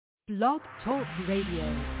Blog Talk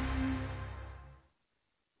Radio.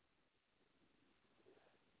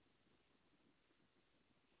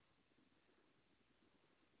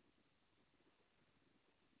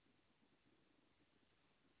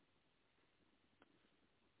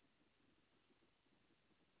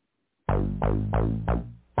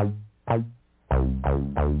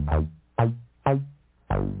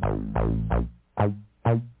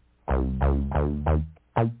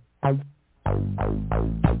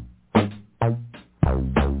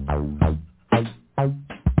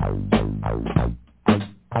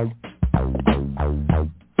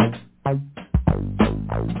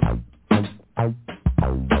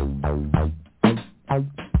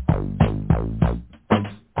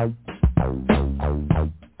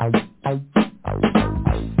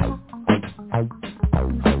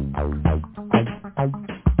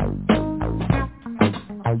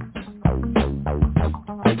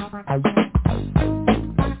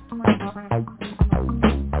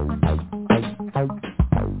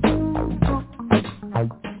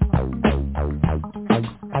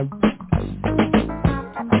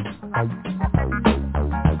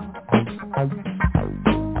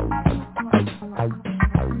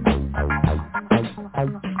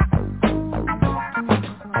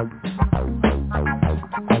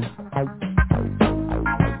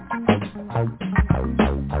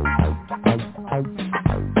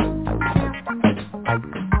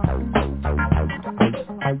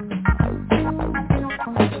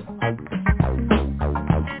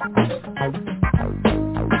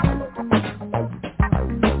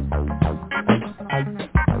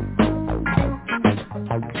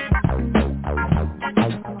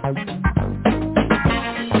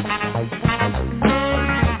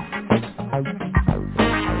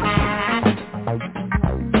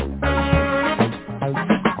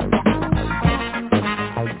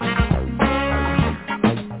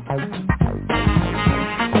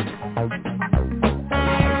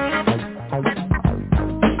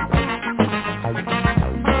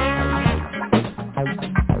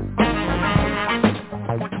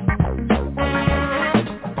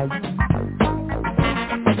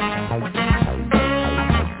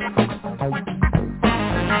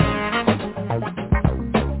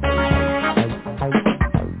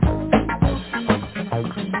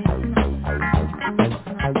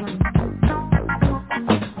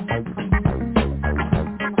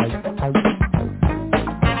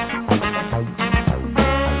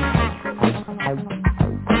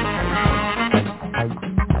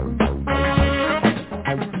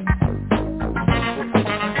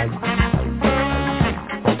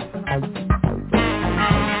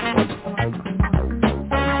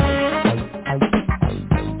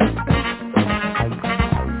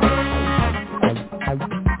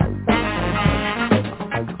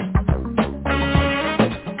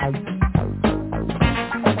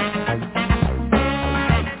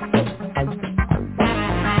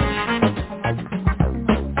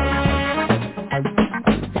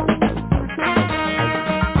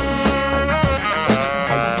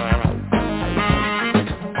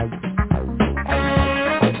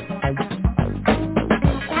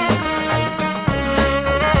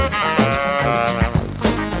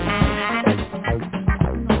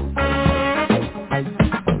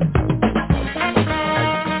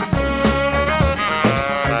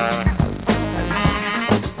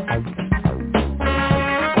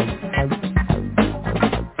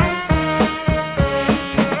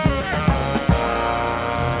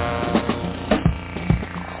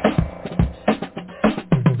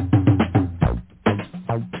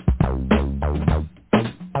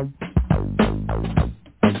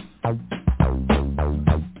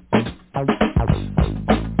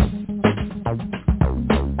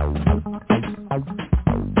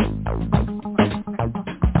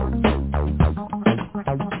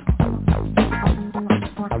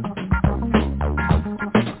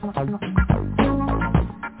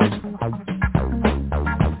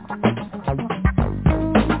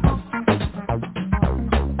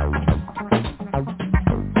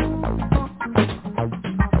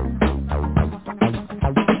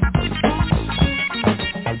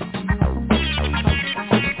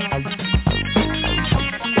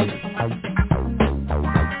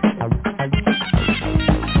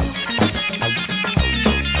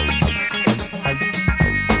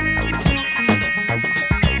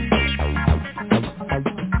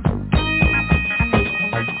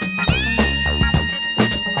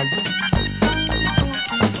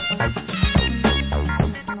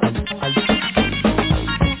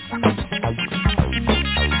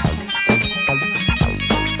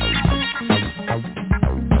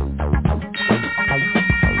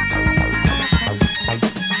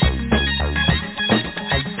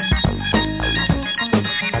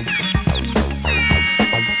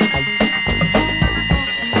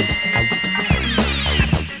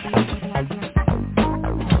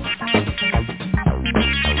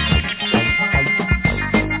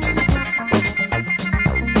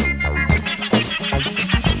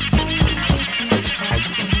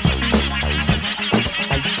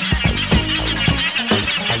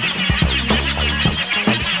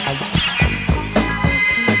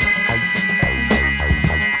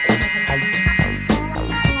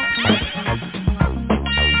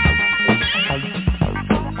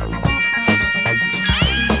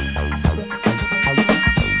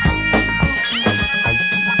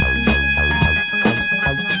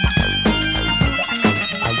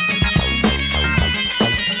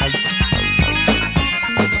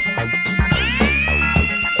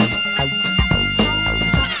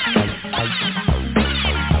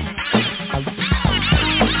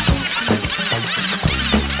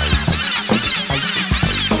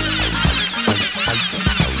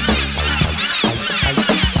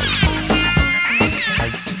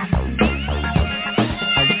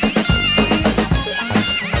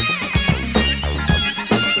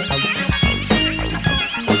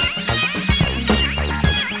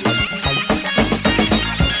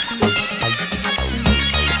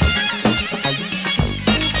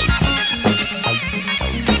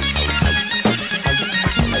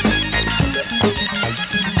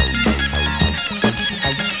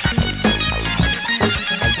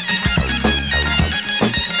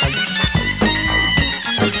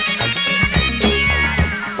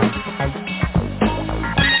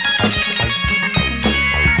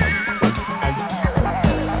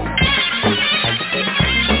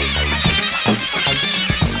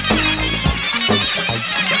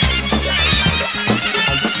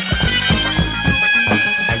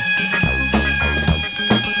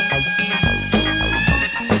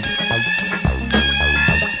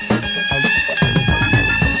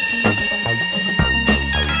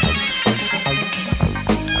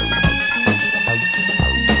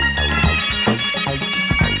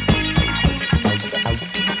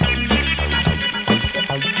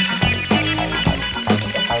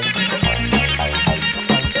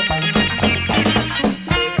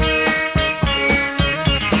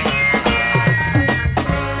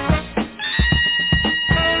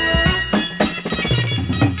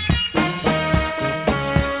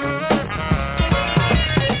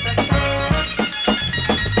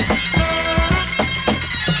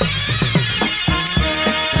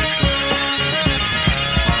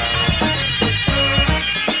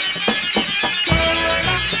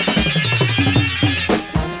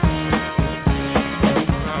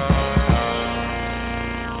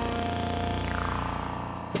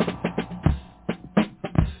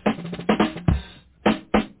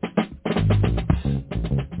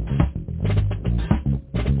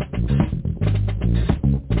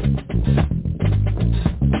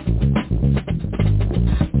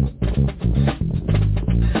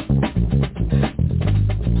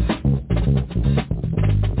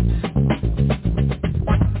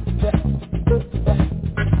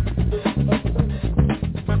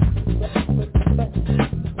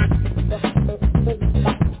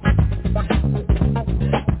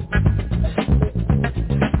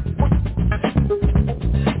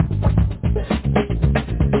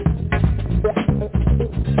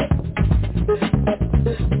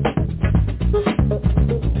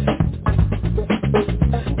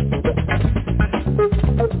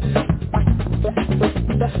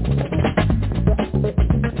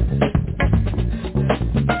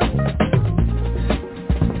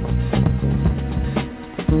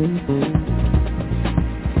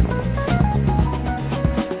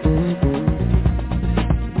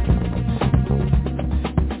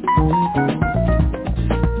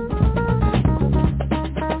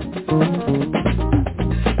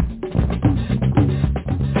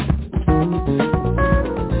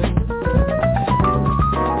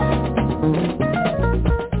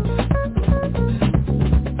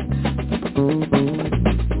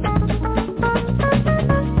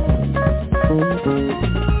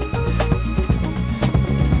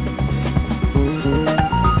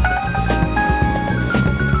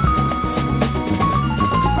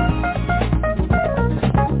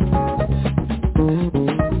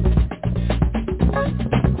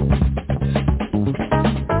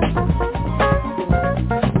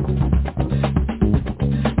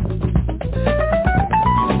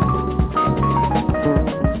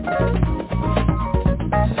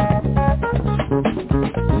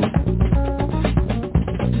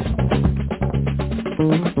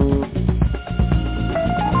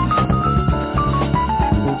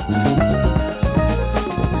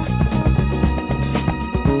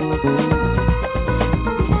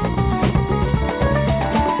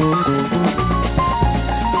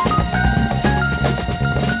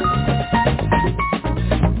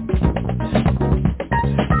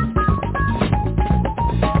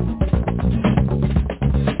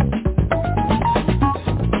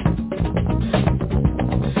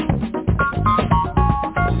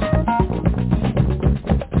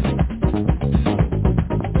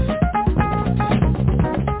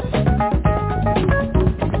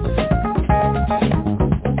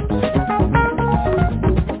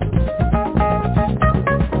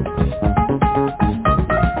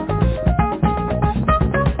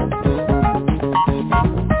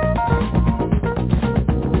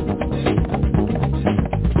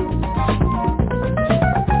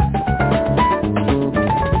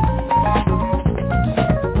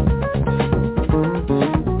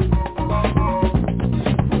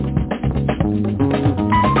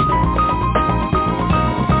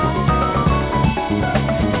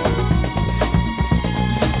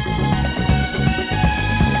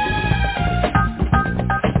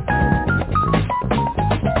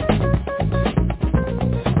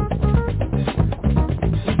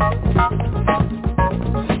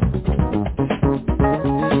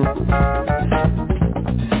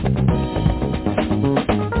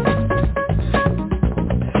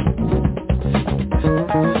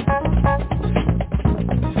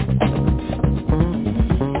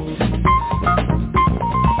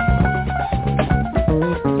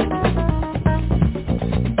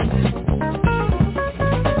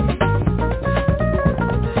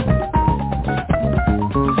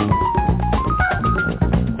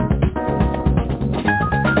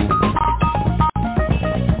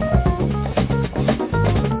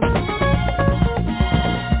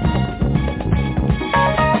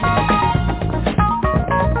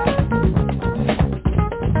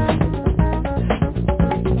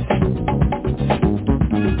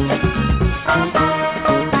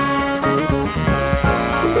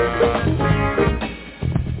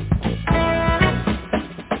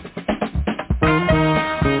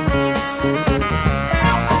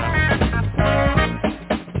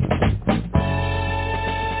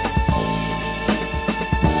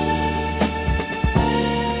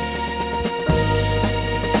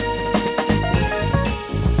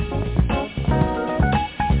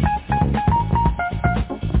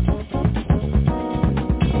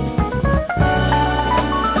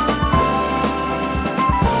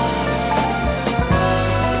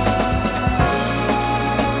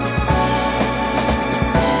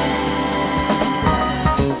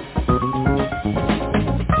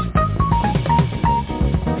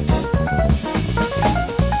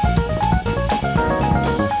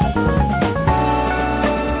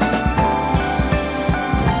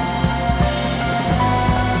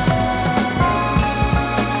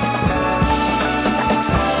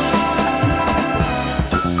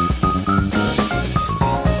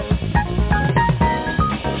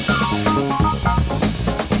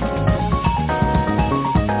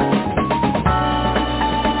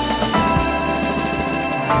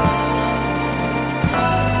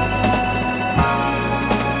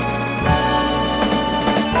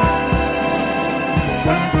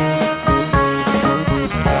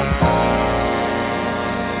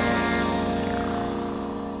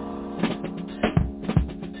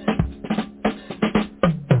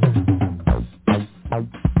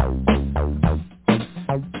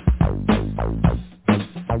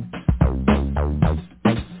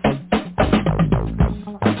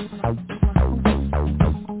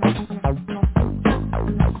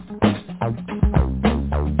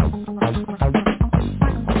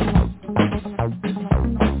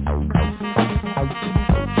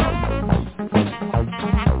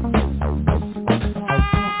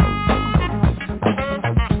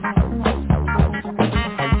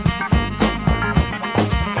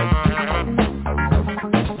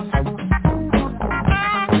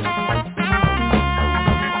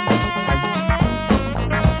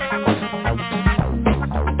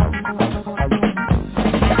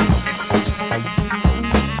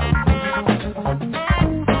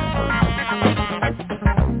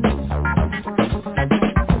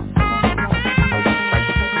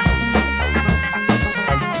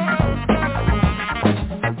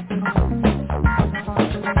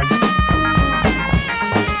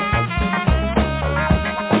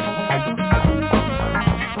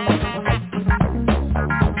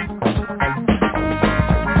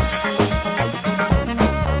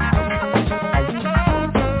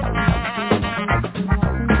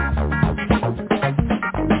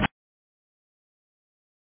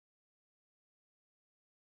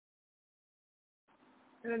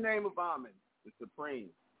 In the name of Amen, the Supreme,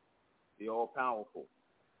 the All-Powerful,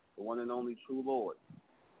 the one and only true Lord,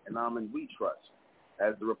 and Amen we trust,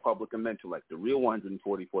 as the Republican Mentellect, the real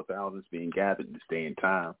 144,000 is being gathered this day and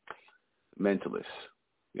time, mentalists,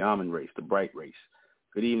 the Amen race, the bright race.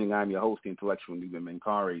 Good evening, I'm your host, the intellectual Nuben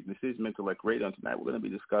MENKARAYZZ. This is Mentellect Radio, and tonight we're going to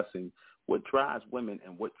be discussing what drives women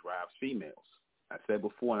and what drives females. I said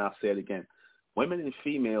before, and I'll say it again, women and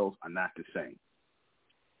females are not the same.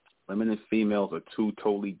 Women and females are two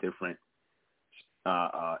totally different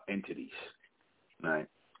entities, right?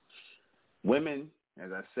 Women,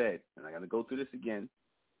 as I said, and I got to go through this again,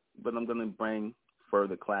 but I'm going to bring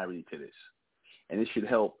further clarity to this. And it should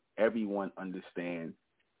help everyone understand,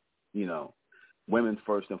 women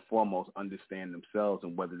first and foremost understand themselves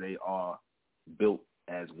and whether they are built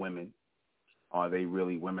as women. Are they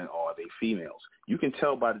really women or are they females? You can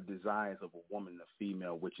tell by the desires of a woman, a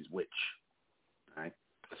female, which is which, right?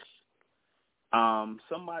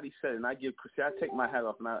 Somebody said, and I take my hat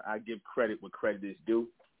off and I give credit where credit is due.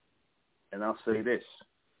 And I'll say this.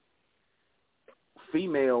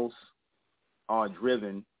 Females are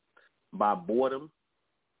driven by boredom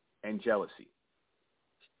and jealousy.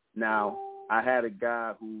 Now, I had a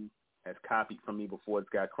guy who has copied from me before. This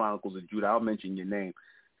guy, Chronicles of Judah. I'll mention your name.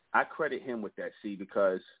 I credit him with that, see,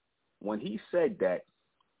 because when he said that,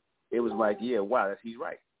 it was like, yeah, wow, he's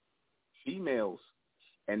right. Females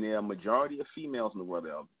And there are a majority of females in the world.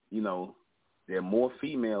 There are more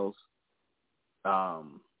females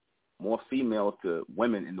to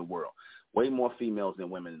women in the world. Way more females than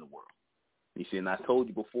women in the world. You see, and I told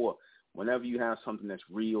you before, whenever you have something that's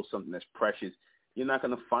real, something that's precious, you're not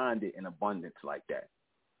going to find it in abundance like that.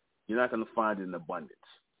 You're not going to find it in abundance.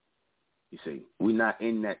 You see, we're not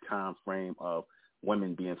in that time frame of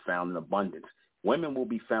women being found in abundance. Women will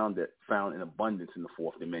be found in abundance in the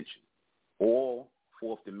fourth dimension. All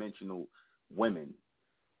fourth dimensional women,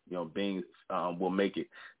 beings will make it.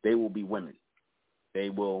 They will be women. They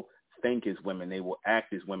will think as women. They will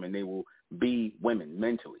act as women. They will be women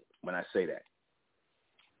mentally when I say that.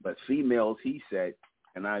 But females, he said,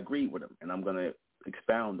 and I agree with him, and I'm going to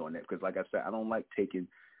expound on that because, like I said, I don't like taking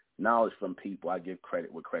knowledge from people. I give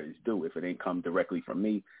credit where credit's due. If it ain't come directly from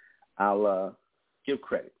me, I'll give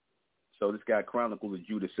credit. So this guy, Chronicles of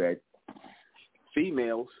Judah, said,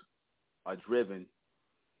 females are driven,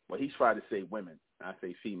 well, he's trying to say women. I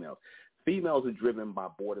say females. Females are driven by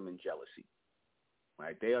boredom and jealousy.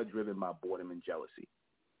 Right? They are driven by boredom and jealousy.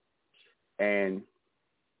 And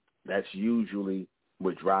that's usually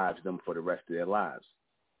what drives them for the rest of their lives.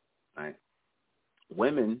 Right?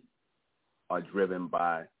 Women are driven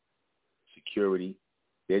by security.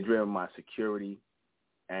 They're driven by security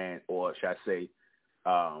or should I say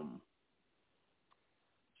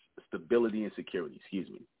stability and security,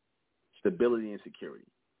 Stability and security.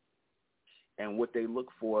 And what they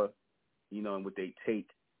look for, and what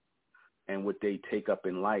they take up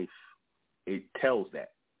in life, it tells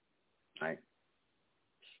that, right?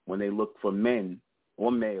 When they look for men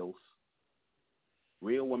or males,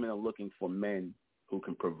 real women are looking for men who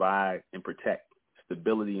can provide and protect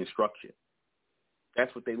stability and structure.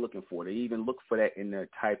 That's what they're looking for. They even look for that in the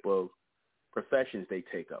type of professions they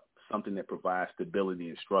take up, something that provides stability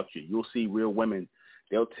and structure. You'll see real women,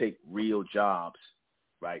 they'll take real jobs,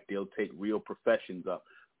 right? They'll take real professions up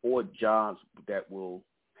or jobs that will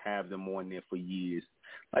have them on there for years.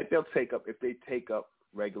 Like if they take up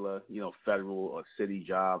regular, federal or city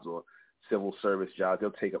jobs or civil service jobs,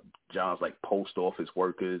 they'll take up jobs like post office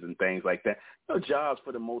workers and things like that. Jobs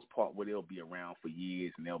for the most part where they'll be around for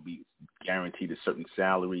years and they'll be guaranteed a certain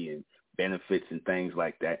salary and benefits and things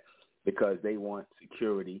like that because they want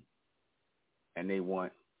security and they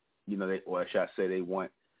want, they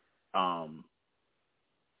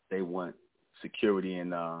want security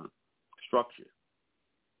and structure.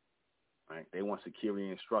 Right? They want security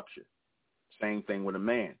and structure. Same thing with a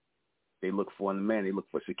man. They look for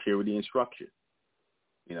security and structure,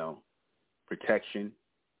 protection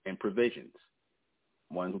and provisions.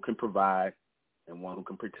 One who can provide and one who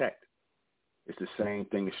can protect. It's the same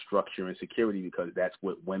thing as structure and security because that's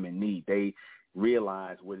what women need. They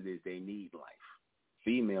realize what it is they need in life.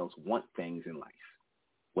 Females want things in life.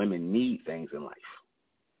 Women need things in life.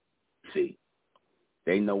 See,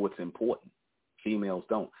 they know what's important. Females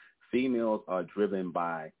don't. Females are driven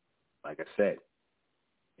by, like I said,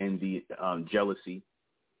 in the jealousy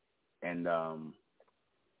and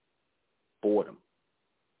boredom.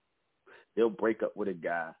 They'll break up with a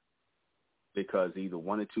guy because either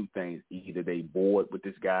one or two things. Either they bored with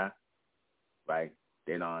this guy, right?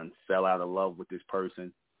 They done fell out of love with this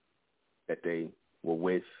person that they were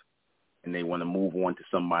with, and they want to move on to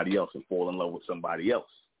somebody else and fall in love with somebody else.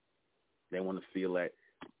 They want to feel that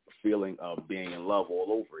feeling of being in love all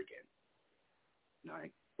over again,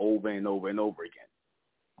 right? Over and over and over again.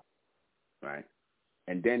 Right?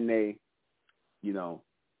 And then they,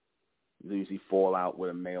 usually fall out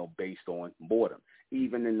with a male based on boredom,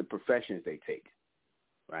 even in the professions they take,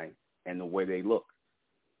 right? And the way they look.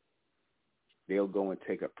 They'll go and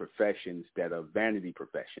take up professions that are vanity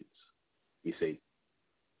professions, you see,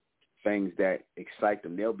 things that excite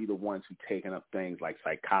them. They'll be the ones who taking up things like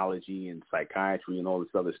psychology and psychiatry and all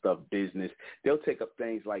this other stuff, business. They'll take up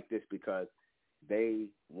things like this because they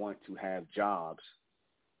want to have jobs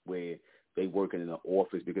where they working in an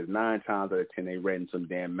office because 9 times out of 10 they read in some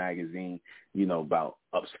damn magazine, about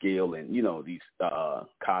upscale and, these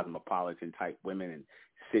cosmopolitan type women and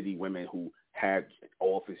city women who have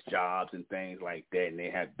office jobs and things like that, and they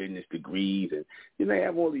have business degrees and they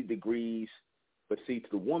have all these degrees. But see, to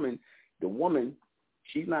the woman,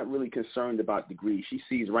 she's not really concerned about degrees. She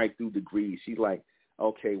sees right through degrees. She's like,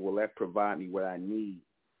 okay, well, that provide me what I need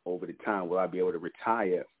over the time. Will I be able to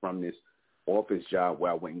retire from this office job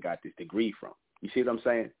where I went and got this degree from? You see what I'm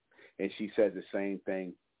saying? And she says the same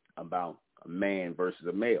thing about a man versus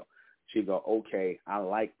a male. She go, okay, I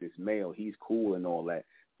like this male. He's cool and all that,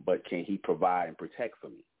 but can he provide and protect for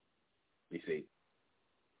me? You see,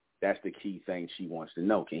 that's the key thing she wants to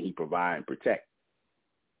know. Can he provide and protect?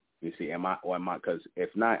 You see, am I, because if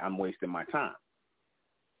not, I'm wasting my time.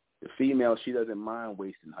 The female, she doesn't mind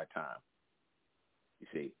wasting her time, you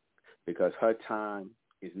see, because her time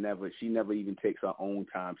is she never even takes her own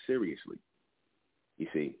time seriously, you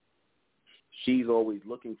see. She's always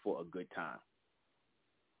looking for a good time.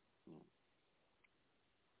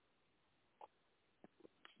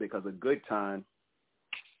 Because a good time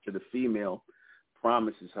to the female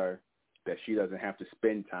promises her that she doesn't have to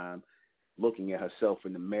spend time looking at herself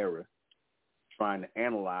in the mirror, trying to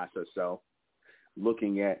analyze herself,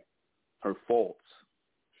 looking at her faults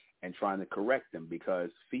and trying to correct them, because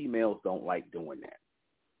females don't like doing that.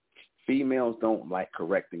 Females don't like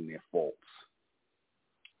correcting their faults.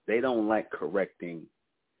 They don't like correcting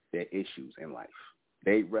their issues in life.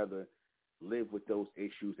 They'd rather live with those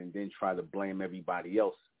issues and then try to blame everybody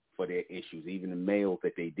else for their issues, even the males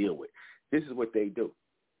that they deal with. This is what they do.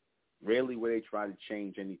 Rarely will they try to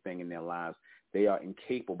change anything in their lives. They are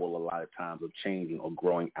incapable a lot of times of changing or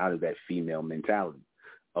growing out of that female mentality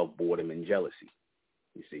of boredom and jealousy.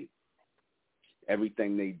 You see,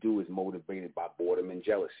 everything they do is motivated by boredom and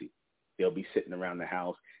jealousy. They'll be sitting around the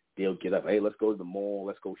house. They'll get up, hey, let's go to the mall,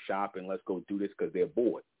 let's go shopping, let's go do this, because they're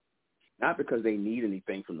bored. Not because they need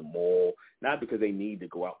anything from the mall, not because they need to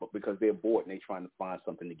go out, but because they're bored and they're trying to find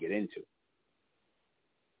something to get into.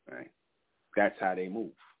 Right? That's how they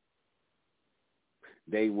move.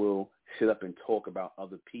 They will sit up and talk about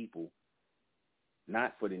other people,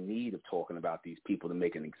 not for the need of talking about these people to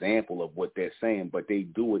make an example of what they're saying, but they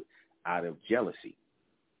do it out of jealousy.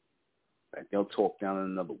 Right? They'll talk down on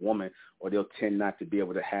another woman, or they'll tend not to be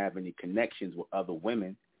able to have any connections with other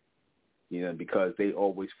women, you know, because they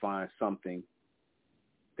always find something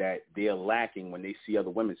that they're lacking when they see other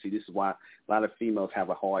women. See, this is why a lot of females have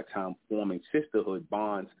a hard time forming sisterhood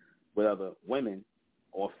bonds with other women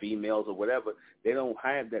or females or whatever. They don't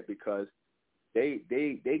have that because they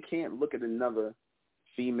can't look at another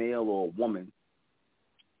female or woman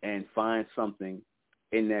and find something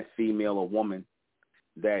in that female or woman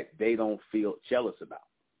that they don't feel jealous about.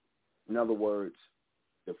 In other words,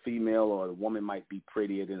 the female or the woman might be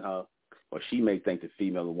prettier than her, or she may think the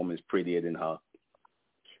female or woman is prettier than her.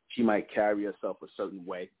 She might carry herself a certain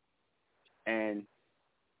way, and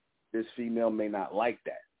this female may not like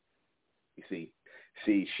that. You see,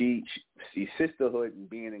 she sisterhood and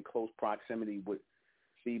being in close proximity with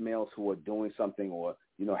females who are doing something, or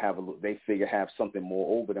they figure have something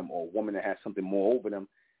more over them, or a woman that has something more over them,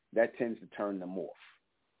 that tends to turn them off.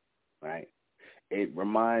 Right? It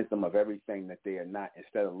reminds them of everything that they are not.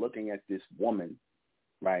 Instead of looking at this woman,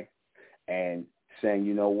 right, and saying,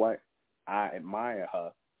 you know what, I admire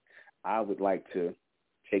her, I would like to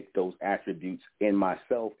take those attributes in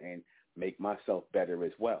myself and make myself better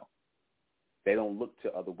as well. They don't look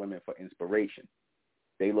to other women for inspiration.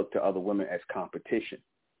 They look to other women as competition,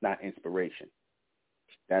 not inspiration.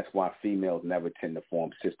 That's why females never tend to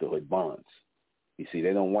form sisterhood bonds. You see,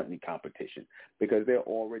 they don't want any competition because they're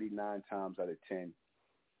already 9 times out of 10.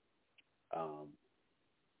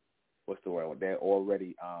 What's the word? They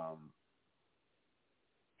already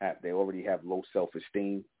have low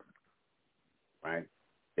self-esteem, right?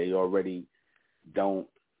 They already don't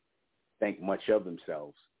think much of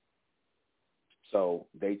themselves. So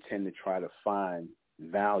they tend to try to find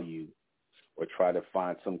value or try to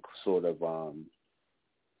find some sort of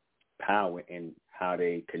power in how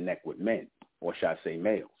they connect with men, or should I say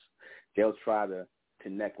males. They'll try to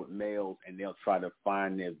connect with males, and they'll try to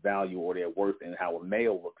find their value or their worth in how a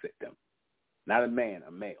male looks at them. Not a man,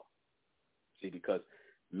 a male. See, because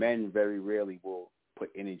men very rarely will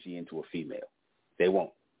put energy into a female. They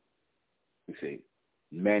won't. You see,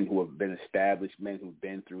 men who have been established, men who've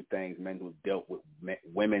been through things, men who have dealt with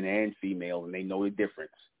women and females, and they know the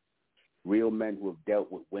difference. Real men who have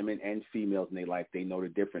dealt with women and females in their life, they know the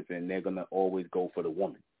difference, and they're going to always go for the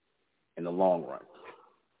woman in the long run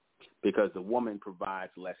because the woman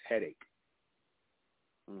provides less headache.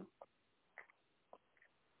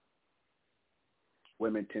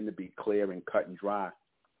 Women tend to be clear and cut and dry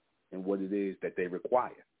in what it is that they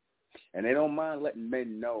require. And they don't mind letting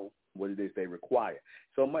men know what it is they require,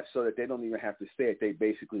 so much so that they don't even have to say it. They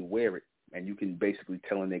basically wear it, and you can basically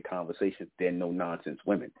tell in their conversations they're no-nonsense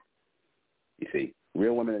women. You see,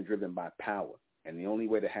 real women are driven by power, and the only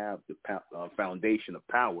way to have the foundation of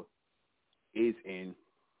power is in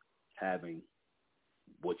having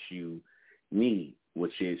what you need,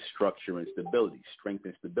 which is structure and stability, strength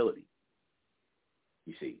and stability.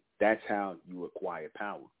 You see, that's how you acquire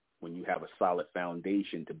power, when you have a solid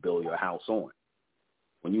foundation to build your house on.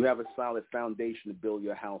 When you have a solid foundation to build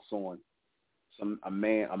your house on, a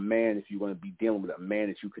man, if you're going to be dealing with a man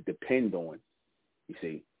that you could depend on, you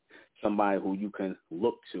see, somebody who you can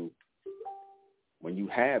look to, when you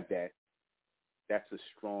have that, that's a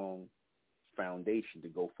strong foundation to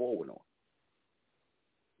go forward on.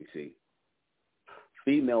 You see,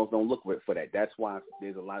 females don't look for that. That's why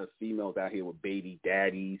there's a lot of females out here with baby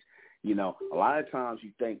daddies. You know, a lot of times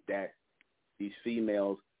you think that these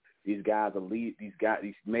females, these males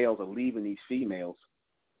are leaving these females,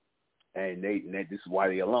 and this is why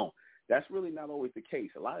they're alone. That's really not always the case.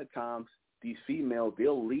 A lot of times these females,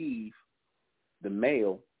 they'll leave the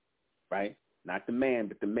male, right? Not the man,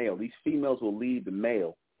 but the male. These females will leave the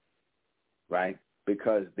male, right?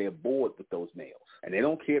 Because they're bored with those males. And they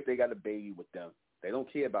don't care if they got a baby with them. They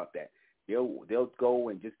don't care about that. They'll go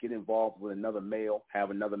and just get involved with another male,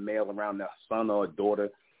 have another male around their son or a daughter.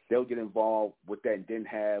 They'll get involved with that and then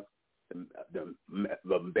have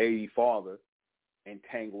the baby father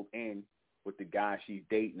entangled in with the guy she's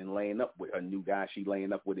dating and laying up with, a new guy she's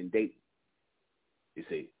laying up with and dating. You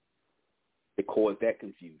see, it caused that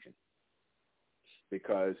confusion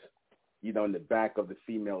because, you know, in the back of the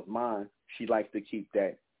female's mind, she likes to keep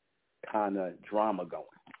that kind of drama going.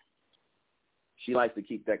 She likes to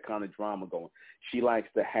keep that kind of drama going. She likes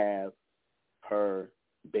to have her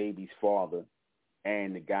baby's father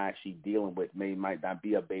and the guy she's dealing with might not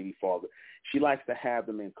be a baby father. She likes to have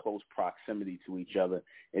them in close proximity to each other.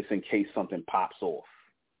 It's in case something pops off,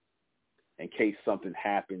 in case something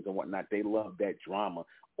happens and whatnot. They love that drama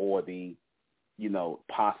or the, you know,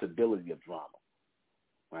 possibility of drama,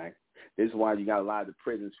 right? This is why you got a lot of the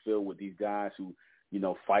prisons filled with these guys who, you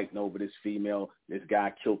know, fighting over this female. This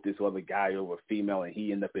guy killed this other guy over a female, and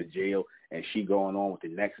he ended up in jail, and she going on with the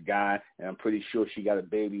next guy. And I'm pretty sure she got a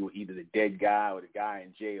baby with either the dead guy or the guy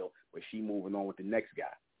in jail, but she moving on with the next guy,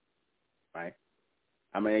 right?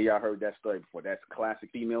 I mean, y'all heard that story before. That's a classic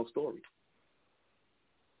female story.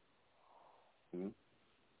 Mm-hmm.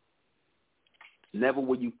 Never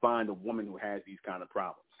will you find a woman who has these kind of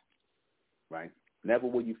problems, right? Never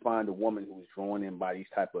will you find a woman who is drawn in by this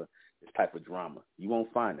type of drama. You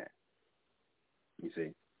won't find that. You see,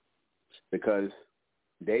 because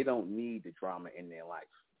they don't need the drama in their life.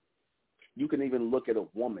 You can even look at a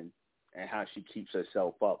woman and how she keeps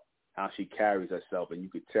herself up, how she carries herself, and you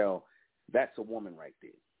could tell that's a woman right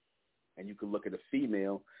there. And you can look at a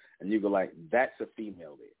female and you go like, that's a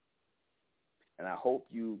female there. And I hope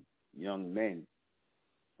you young men,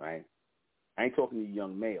 right? I ain't talking to you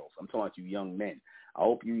young males. I'm talking to you young men. I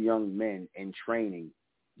hope you young men in training,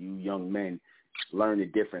 you young men, learn the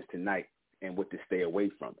difference tonight and what to stay away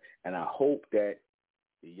from. And I hope that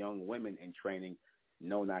the young women in training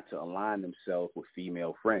know not to align themselves with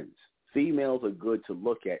female friends. Females are good to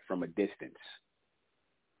look at from a distance.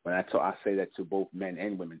 When I say that to both men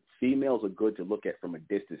and women. Females are good to look at from a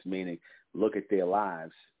distance, meaning look at their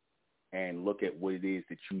lives and look at what it is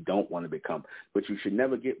that you don't want to become. But you should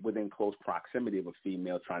never get within close proximity of a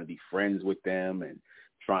female trying to be friends with them and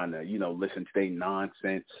trying to, you know, listen to their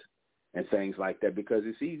nonsense and things like that, because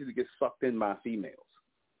it's easy to get sucked in by females.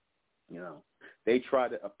 You know, they try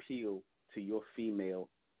to appeal to your female,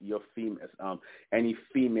 any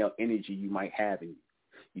female energy you might have in you.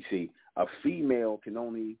 You see, a female can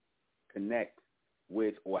only connect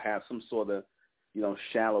with or have some sort of, you know,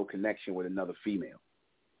 shallow connection with another female.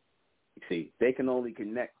 You see, they can only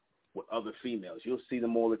connect with other females. You'll see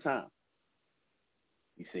them all the time.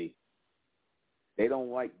 You see, they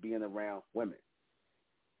don't like being around women.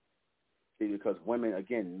 See, because women,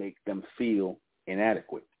 again, make them feel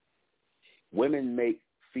inadequate. Women make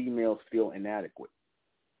females feel inadequate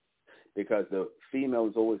because the female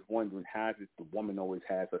is always wondering how does the woman always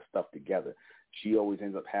has her stuff together. She always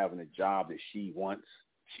ends up having a job that she wants.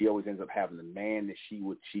 She always ends up having the man that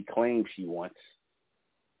she claims she wants.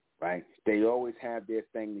 Right? They always have their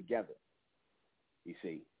thing together. You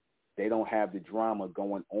see, they don't have the drama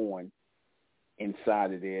going on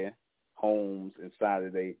inside of their homes, inside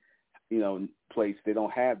of their, you know, place. They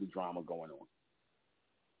don't have the drama going on.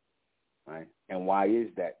 Right? And why is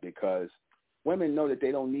that? Because women know that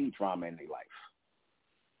they don't need drama in their life.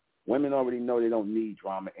 Women already know they don't need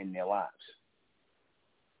drama in their lives.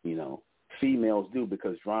 You know, females do,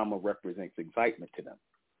 because drama represents excitement to them.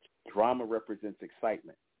 Drama represents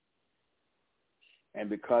excitement. And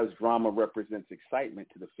because drama represents excitement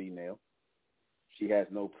to the female, she has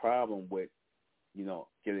no problem with, you know,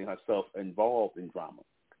 getting herself involved in drama.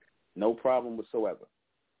 No problem whatsoever.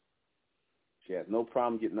 She has no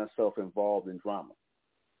problem getting herself involved in drama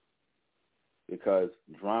because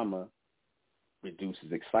drama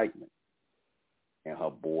reduces excitement and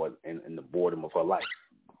her and the boredom of her life.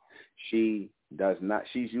 She does not.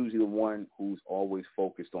 She's usually the one who's always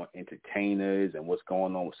focused on entertainers and what's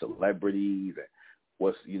going on with celebrities and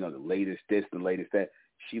what's, you know, the latest this, the latest that.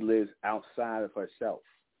 She lives outside of herself.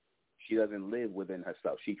 She doesn't live within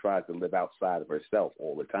herself. She tries to live outside of herself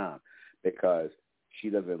all the time because she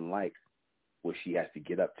doesn't like what she has to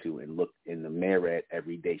get up to and look in the mirror at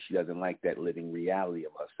every day. She doesn't like that living reality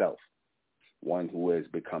of herself. One who has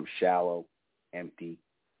become shallow, empty,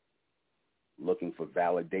 looking for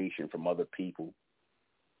validation from other people,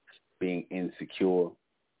 being insecure,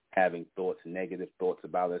 having thoughts, negative thoughts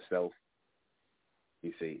about herself.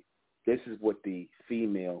 You see, this is what the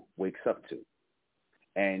female wakes up to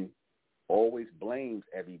and always blames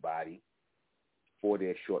everybody for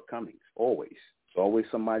their shortcomings, always. It's always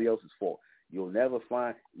somebody else's fault. You'll never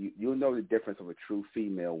find, you'll know the difference of a true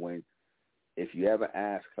female when, if you ever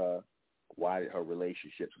ask her, why did her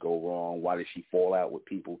relationships go wrong? Why did she fall out with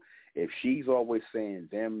people? If she's always saying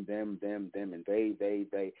them, and they,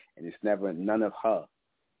 and it's never none of her,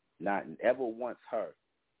 not ever once her,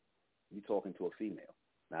 you're talking to a female,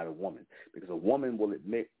 not a woman. Because a woman will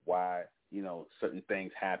admit why, certain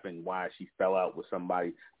things happened, why she fell out with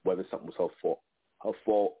somebody, whether something was her fault. Her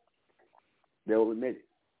fault, they'll admit it.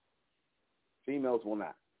 Females will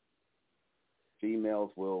not.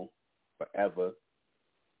 Females will forever,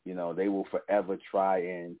 they will forever try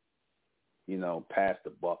and, pass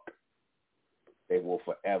the buck. They will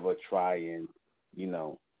forever try and,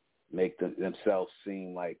 make themselves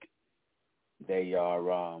seem like they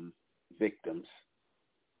are victims.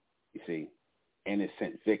 You see,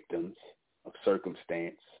 innocent victims of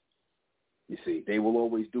circumstance. You see, they will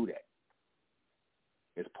always do that.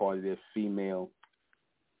 It's part of their female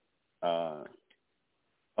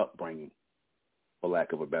upbringing, for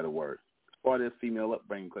lack of a better word. It's part of their female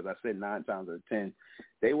upbringing because I said 9 times out of 10,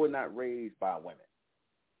 they were not raised by women.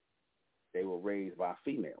 They were raised by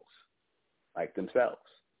females like themselves.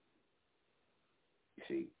 You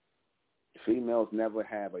see, females never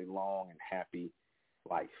have a long and happy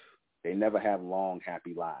life. They never have long,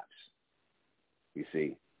 happy lives. You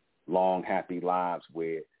see, long, happy lives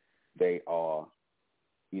where they are,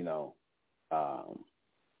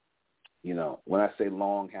 when I say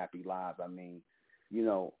long, happy lives, I mean,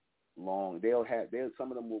 long.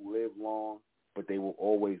 Some of them will live long, but they will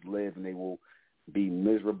always live and they will be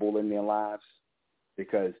miserable in their lives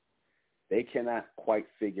because they cannot quite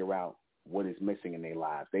figure out what is missing in their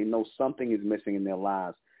lives. They know something is missing in their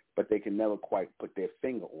lives, but they can never quite put their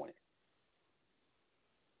finger on it.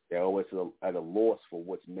 They're always at a loss for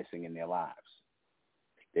what's missing in their lives.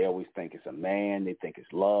 They always think it's a man. They think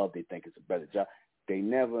it's love. They think it's a better job. They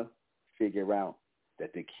never figure out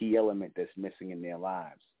that the key element that's missing in their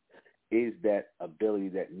lives is that ability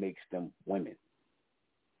that makes them women.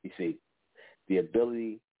 You see, the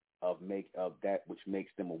ability of that which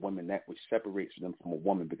makes them a woman, that which separates them from a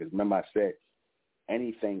woman. Because remember I said,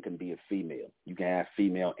 anything can be a female. You can have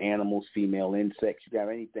female animals, female insects. You can have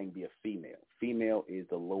anything be a female. Female is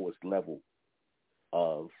the lowest level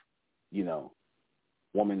of,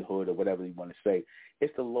 womanhood or whatever you want to say.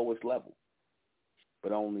 It's the lowest level.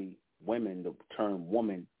 But only women, the term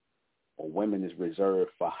woman or women is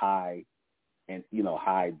reserved for high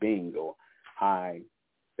beings or high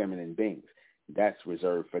feminine beings. That's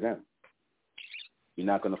reserved for them. You're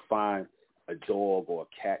not going to find a dog or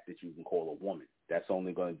a cat that you can call a woman. That's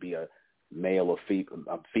only going to be a male or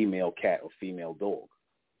a female cat or female dog.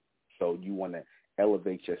 So you want to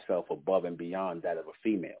elevate yourself above and beyond that of a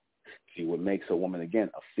female. See, what makes a woman, again,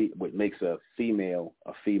 what makes a female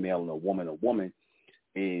and a woman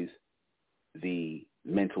is the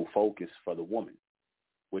mental focus for the woman,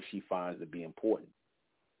 which she finds to be important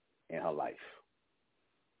in her life.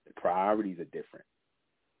 The priorities are different.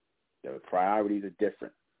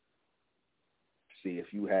 See,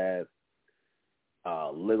 if you have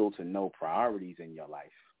little to no priorities in your life,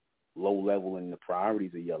 low level in the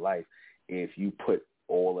priorities of your life, if you put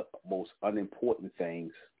all the most unimportant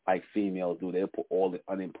things, like females do, they'll put all the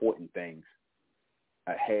unimportant things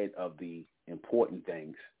ahead of the important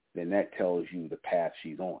things, then that tells you the path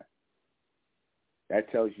she's on.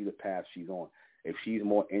 If she's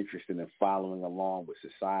more interested in following along with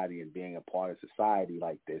society and being a part of society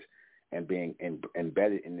like this and being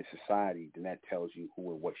embedded in the society, then that tells you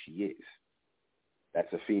who and what she is.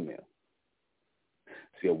 That's a female.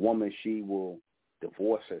 See, a woman, she will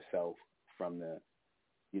divorce herself from the,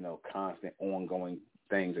 constant ongoing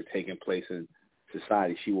things that are taking place in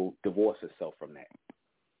society. She will divorce herself from that.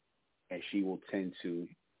 And she will tend to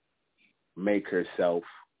make herself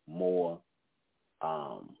more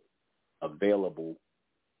available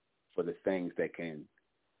for the things that can,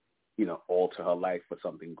 alter her life for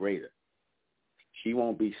something greater. She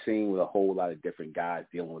won't be seen with a whole lot of different guys,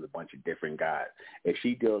 dealing with a bunch of different guys. If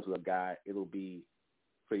she deals with a guy, it'll be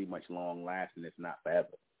pretty much long-lasting, if not forever.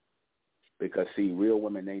 Because, see, real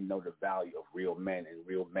women, they know the value of real men and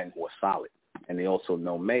real men who are solid. And they also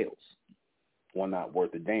know males who are not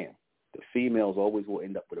worth a damn. The females always will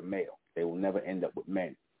end up with a male. They will never end up with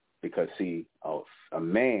men. Because, see, a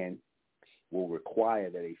man will require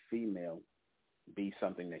that a female be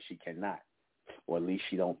something that she cannot, or at least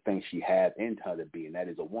she don't think she has in her to be, and that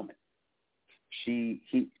is a woman.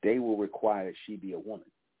 They will require that she be a woman,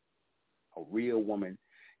 a real woman,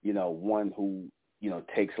 one who,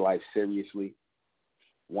 takes life seriously,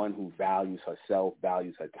 one who values herself,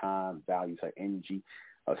 values her time, values her energy.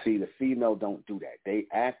 See, the female don't do that.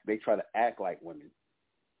 They try to act like women.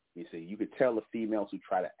 You see, you could tell the females who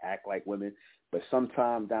try to act like women, but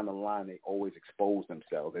sometime down the line, they always expose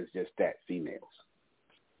themselves as just that, females.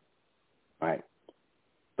 Right?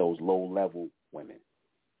 Those low-level women.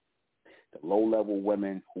 The low-level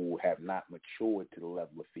women who have not matured to the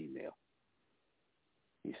level of female.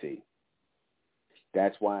 You see?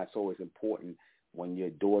 That's why it's always important when your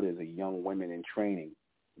daughters are young women in training,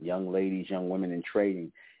 young ladies, young women in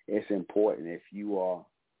training, it's important if you are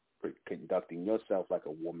conducting yourself like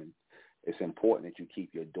a woman, it's important that you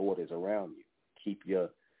keep your daughters around you. Keep your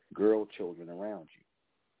girl children around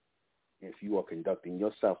you. If you are conducting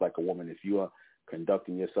yourself like a woman, if you are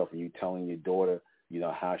conducting yourself and you're telling your daughter,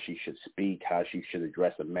 how she should speak, how she should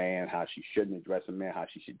address a man, how she shouldn't address a man, how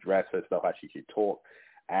she should dress herself, how she should talk,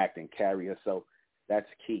 act, and carry herself, that's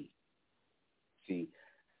key. See,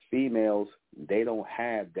 females, they don't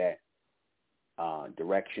have that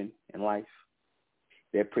direction in life.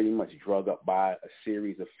 They're pretty much drug up by a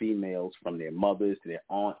series of females, from their mothers to their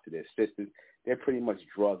aunts to their sisters. They're pretty much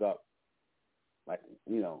drug up like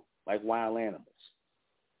wild animals.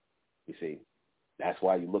 You see, that's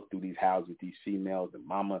why you look through these houses with these females. The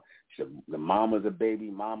mama's a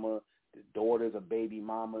baby mama, the daughter's a baby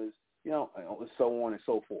mamas, and so on and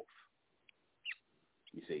so forth.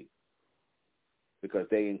 You see, because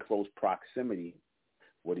they in close proximity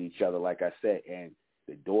with each other, like I said, and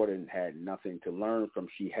the daughter had nothing to learn from.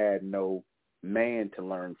 She had no man to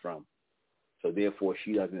learn from. So therefore,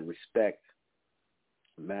 she doesn't respect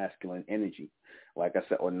masculine energy. Like I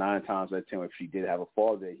said, or 9 times out of 10, if she did have a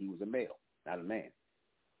father, he was a male, not a man.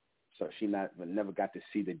 So she never got to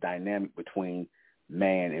see the dynamic between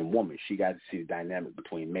man and woman. She got to see the dynamic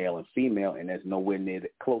between male and female, and there's nowhere near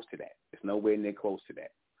close to that. It's nowhere near close to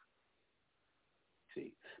that.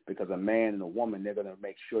 See, because a man and a woman, they're going to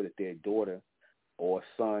make sure that their daughter or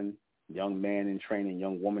son, young man in training,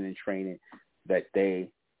 young woman in training, that they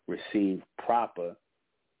receive proper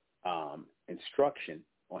instruction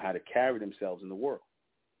on how to carry themselves in the world.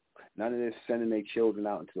 None of this sending their children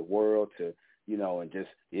out into the world to, and just,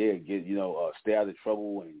 get, stay out of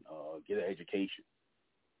trouble and get an education.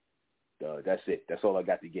 That's it. That's all I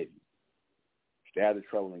got to give you. Stay out of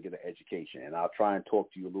trouble and get an education. And I'll try and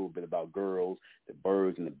talk to you a little bit about girls, the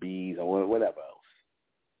birds and the bees, and whatever else.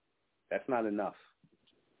 That's not enough.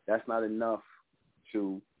 That's not enough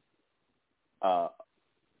to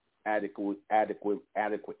adequately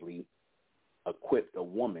equip a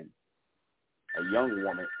woman, a young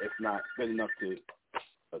woman. It's not good enough to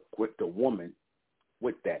equip the woman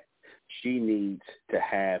with that. She needs to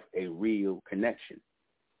have a real connection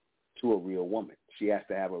to a real woman. She has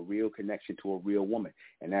to have a real connection to a real woman,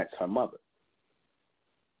 and that's her mother.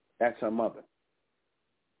 That's her mother.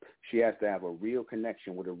 She has to have a real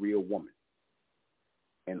connection with a real woman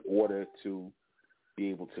in order to be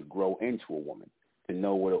able to grow into a woman, to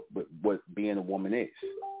know what being a woman is.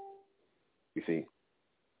 You see?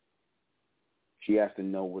 She has to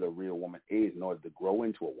know what a real woman is in order to grow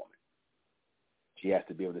into a woman. She has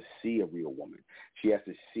to be able to see a real woman. She has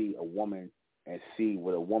to see a woman and see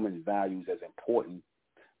what a woman values as important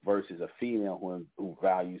versus a female who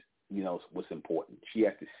values, what's important. She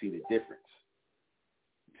has to see the difference.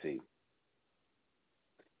 See,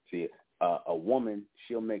 a woman,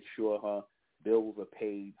 she'll make sure her bills are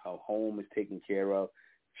paid, her home is taken care of.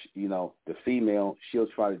 The female, she'll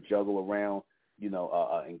try to juggle around,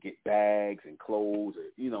 and get bags and clothes,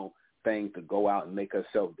 or, things to go out and make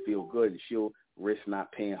herself feel good. And she'll risk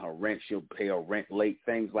not paying her rent. She'll pay her rent late,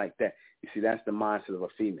 things like that. You see, that's the mindset of a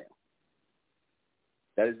female.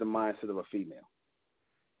 That is the mindset of a female.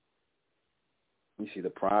 You see, the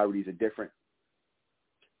priorities are different.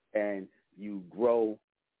 And you grow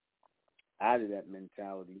out of that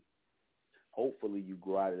mentality. Hopefully you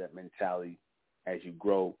grow out of that mentality as you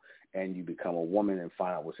grow and you become a woman and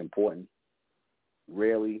find out what's important.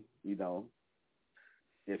 Rarely,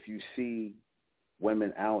 if you see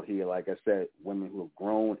women out here, like I said, women who have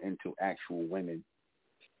grown into actual women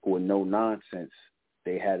who are no nonsense,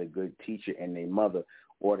 they had a good teacher and their mother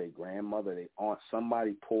or their grandmother, their aunt,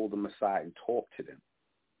 somebody pulled them aside and talked to them,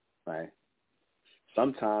 right?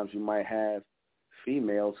 Sometimes you might have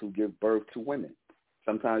females who give birth to women.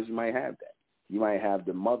 Sometimes you might have that. You might have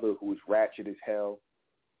the mother who is ratchet as hell,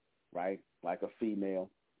 right, like a female,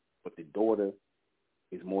 but the daughter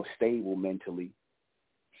is more stable mentally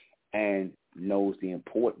and knows the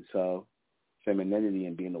importance of femininity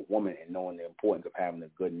and being a woman and knowing the importance of having a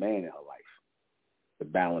good man in her life to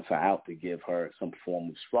balance her out, to give her some form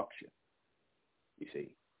of structure, you see.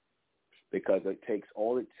 Because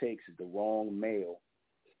all it takes is the wrong male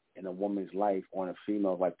in a woman's life on a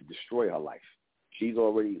female's life to destroy her life. She's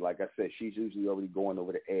already, like I said, she's usually already going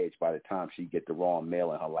over the edge by the time she get the wrong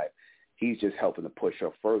male in her life. He's just helping to push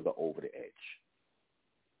her further over the edge.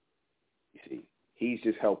 You see, he's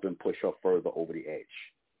just helping push her further over the edge.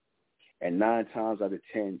 And 9 times out of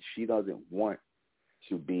 10, she doesn't want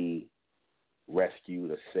to be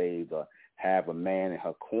rescued or saved or have a man in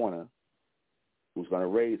her corner who's going to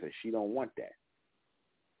raise her. She don't want that.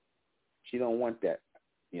 She don't want that.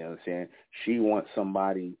 You know what I'm saying? She wants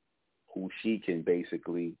somebody who she can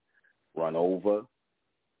basically run over,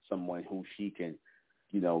 someone who she can,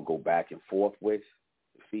 go back and forth with,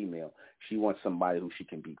 the female. She wants somebody who she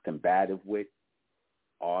can be combative with,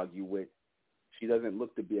 argue with. She doesn't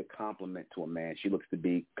look to be a compliment to a man. She looks to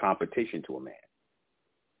be competition to a man.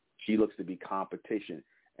 She looks to be competition,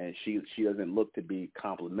 and she doesn't look to be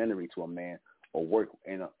complimentary to a man or work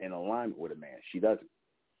in alignment with a man. She doesn't.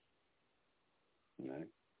 Right?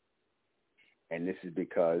 And this is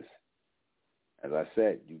because, as I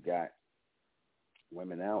said, you got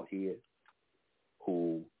women out here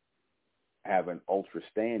who have an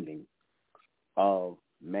understanding of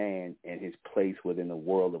man and his place within the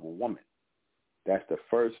world of a woman. That's the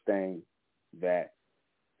first thing that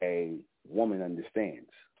a woman understands.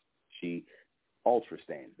 She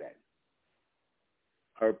understands that.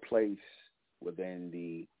 Her place within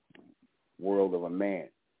the world of a man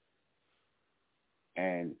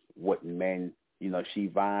and what men, she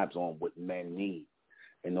vibes on what men need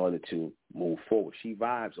in order to move forward. She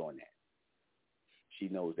vibes on that. She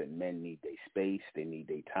knows that men need their space, they need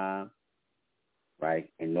their time, right,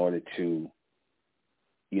 in order to,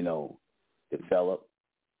 develop,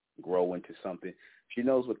 grow into something. She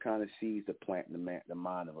knows what kind of seeds to plant in the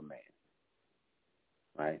mind of a man,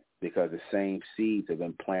 right, because the same seeds have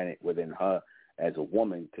been planted within her as a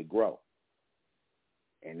woman to grow,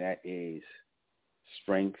 and that is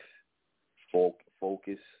strength,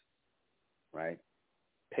 focus, right,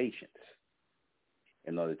 patience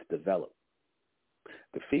in order to develop.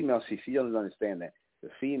 The female, she doesn't understand that. The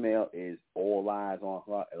female is all eyes on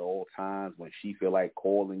her at all times. When she feel like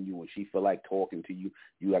calling you, when she feel like talking to you,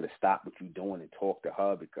 you got to stop what you're doing and talk to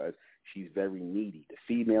her because she's very needy. The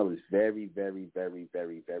female is very, very, very,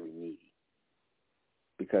 very, very needy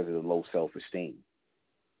because of the low self-esteem,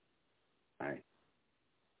 right?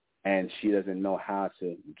 And she doesn't know how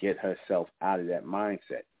to get herself out of that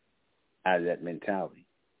mindset, out of that mentality.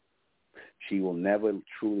 She will never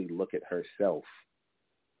truly look at herself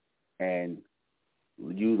and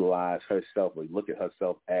utilize herself or look at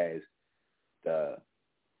herself as the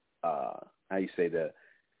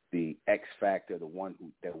the X factor, the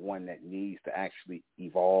one that needs to actually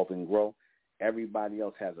evolve and grow. Everybody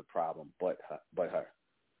else has a problem but her.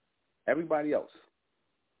 Everybody else.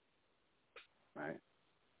 Right?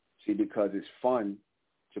 See, because it's fun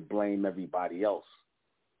to blame everybody else.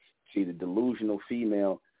 See, the delusional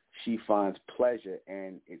female, she finds pleasure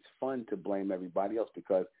and it's fun to blame everybody else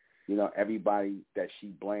because everybody that she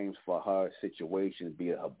blames for her situation, be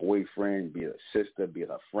it her boyfriend, be it her sister, be it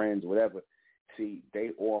her friends, whatever, see,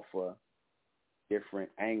 they offer different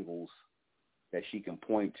angles that she can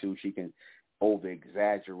point to. She can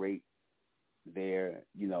over-exaggerate their,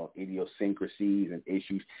 idiosyncrasies and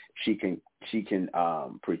issues. She can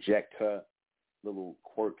project her little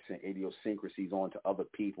quirks and idiosyncrasies onto other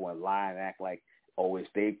people and lie and act like, oh, it's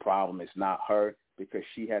their problem, it's not her, because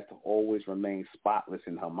she has to always remain spotless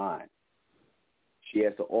in her mind. She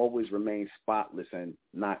has to always remain spotless and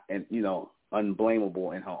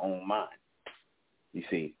unblameable in her own mind. You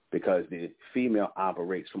see, because the female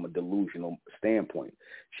operates from a delusional standpoint.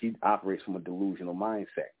 She operates from a delusional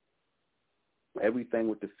mindset. Everything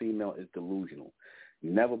with the female is delusional.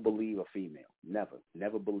 Never believe a female. Never.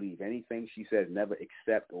 Never believe anything she says. Never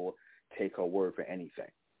accept or take her word for anything.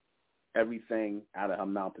 Everything out of her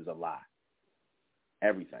mouth is a lie.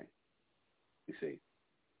 Everything. You see.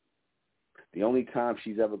 The only time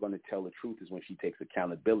she's ever going to tell the truth is when she takes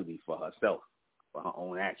accountability for herself, for her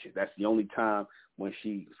own actions. That's the only time when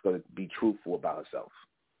she's going to be truthful about herself.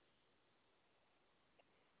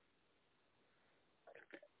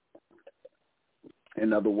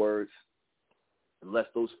 In other words, unless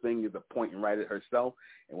those fingers are pointing right at herself.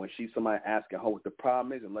 And when she's somebody asking her what the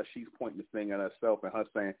problem is, unless she's pointing the finger at herself and her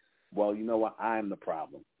saying, well, you know what, I'm the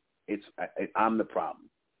problem. I'm the problem.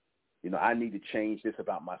 You know, I need to change this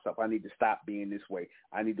about myself. I need to stop being this way.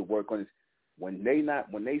 I need to work on this. When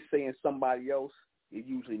they saying somebody else, it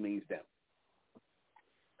usually means them.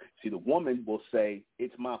 See, the woman will say,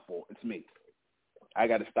 it's my fault. It's me. I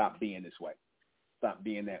got to stop being this way. Stop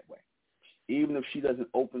being that way. Even if she doesn't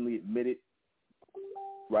openly admit it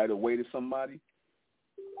right away to somebody,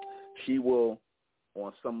 she will,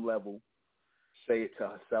 on some level, say it to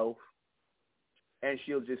herself, and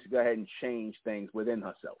she'll just go ahead and change things within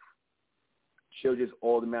herself. She'll just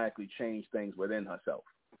automatically change things within herself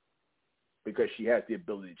because she has the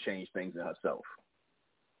ability to change things in herself.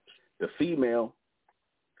 The female,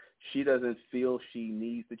 she doesn't feel she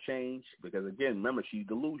needs to change because, again, remember, she's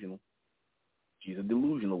delusional. She's a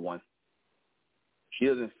delusional one. She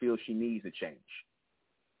doesn't feel she needs to change.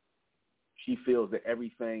 She feels that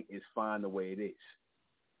everything is fine the way it is.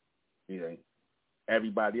 You know,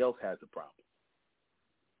 everybody else has a problem.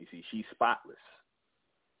 You see, she's spotless.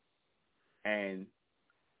 And,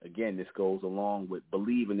 again, this goes along with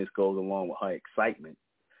believing, this goes along with her excitement,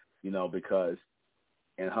 you know, because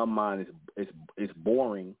in her mind it's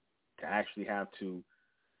boring to actually have to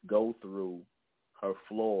go through her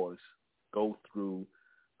flaws, go through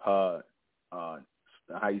her, her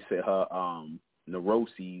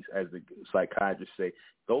neuroses, as the psychiatrists say,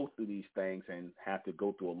 go through these things and have to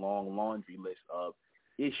go through a long laundry list of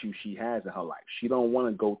issues she has in her life. She don't want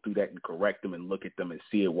to go through that and correct them and look at them and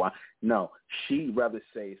see it why. No, she'd rather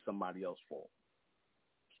say it's somebody else's fault.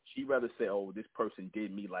 She'd rather say, oh, this person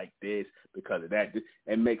did me like this because of that.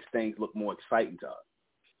 It makes things look more exciting to her.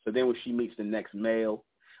 So then when she meets the next male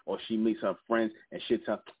or she meets her friends and she'll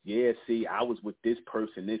tell, yeah, see, I was with this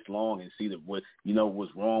person this long and see that what, you know,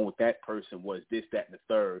 what's wrong with that person was this, that, and the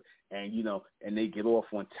third. And, you know, and they get off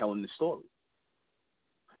on telling the story.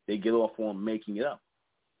 They get off on making it up.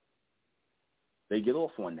 They get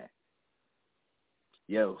off on that.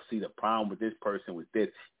 Yo, see, the problem with this person was this,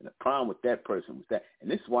 and the problem with that person was that.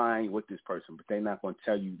 And this is why I ain't with this person, but they're not going to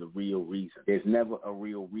tell you the real reason. There's never a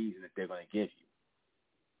real reason that they're going to give you.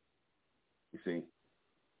 You see?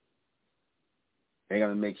 They're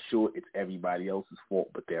going to make sure it's everybody else's fault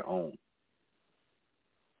but their own.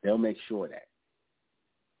 They'll make sure of that.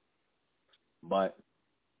 But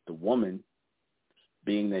the woman,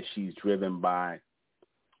 being that she's driven by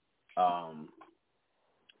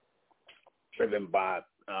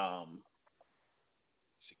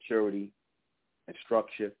security and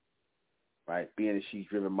structure, right? Being that she's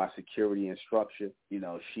driven by security and structure, you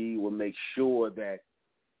know, she will make sure that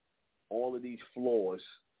all of these flaws,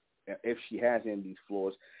 if she has any of these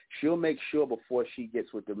flaws, she'll make sure before she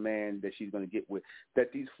gets with the man that she's going to get with,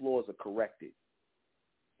 that these flaws are corrected.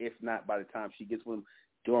 If not by the time she gets with him,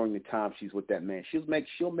 during the time she's with that man,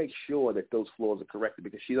 she'll make sure that those flaws are corrected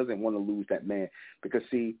because she doesn't want to lose that man. Because,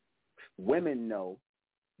 see, women know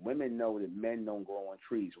that men don't grow on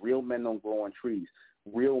trees. Real men don't grow on trees.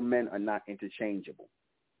 Real men are not interchangeable.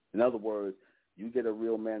 In other words, you get a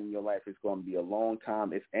real man in your life, it's going to be a long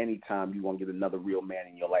time. If any time, you're going to get another real man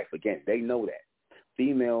in your life again. They know that.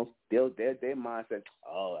 Females, their mind says,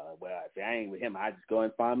 oh, well, if I ain't with him, I just go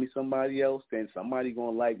and find me somebody else, then somebody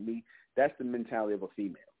going to like me. That's the mentality of a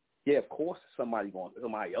female. Yeah, of course somebody else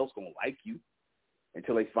going to like you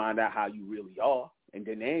until they find out how you really are, and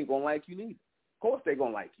then they ain't going to like you neither. Of course they're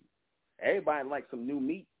going to like you. Everybody likes some new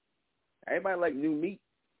meat. Everybody like new meat.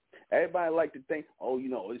 Everybody like to think, oh, you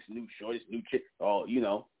know, this new show, this new chick, oh, you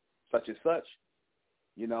know, such and such,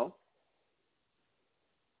 you know.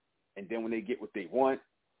 And then when they get what they want,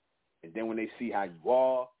 and then when they see how you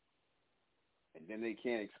are, and then they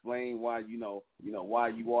can't explain why, you know, why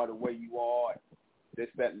you are the way you are, this,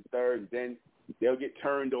 that, and third, and then they'll get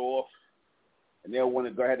turned off, and they'll want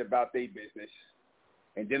to go ahead about their business.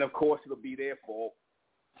 And then, of course, it'll be their fault.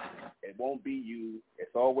 It won't be you.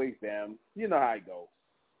 It's always them. You know how it goes.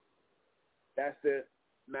 That's the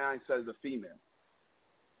mindset of the female.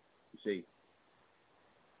 You see,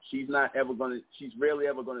 she's rarely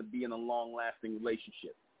ever going to be in a long-lasting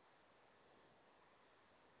relationship.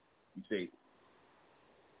 You see,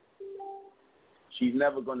 she's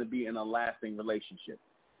never going to be in a lasting relationship.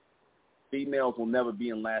 Females will never be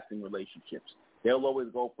in lasting relationships. They'll always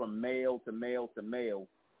go from male to male to male,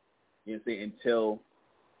 you know, until,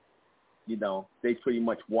 you know, they pretty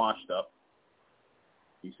much washed up.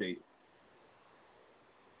 You see,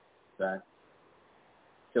 that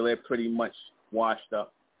till they're pretty much washed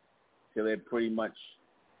up, till they're pretty much,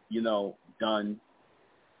 you know, done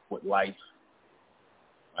life,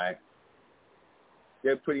 right?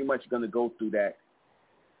 They're pretty much going to go through that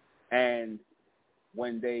And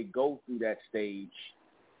when they go through that stage,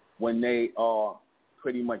 when they are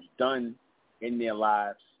pretty much done in their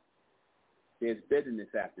lives, there's bitterness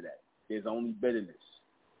after that. There's only bitterness.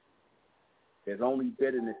 There's only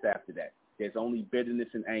bitterness after that. There's only bitterness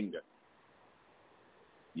and anger.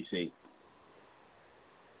 You see?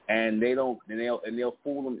 And they'll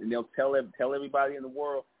fool them, and they'll tell everybody in the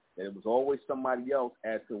world that it was always somebody else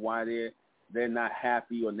as to why they're not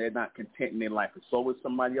happy or they're not content in their life. It's always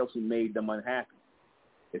somebody else who made them unhappy.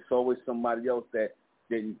 It's always somebody else that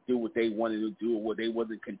didn't do what they wanted to do or what they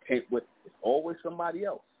wasn't content with. It's always somebody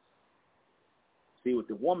else. See, with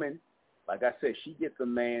the woman, like I said, she gets a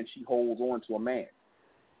man, she holds on to a man.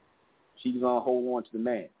 She's going to hold on to the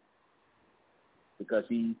man because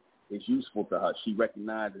he is useful to her. She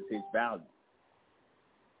recognizes his value.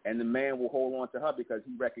 And the man will hold on to her because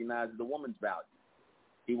he recognizes the woman's value.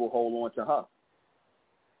 He will hold on to her.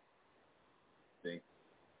 See?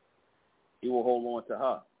 He will hold on to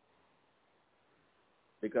her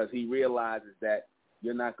because he realizes that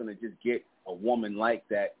you're not going to just get a woman like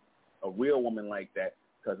that, a real woman like that.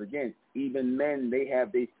 Because, again, even men,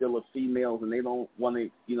 they fill of females, and they don't want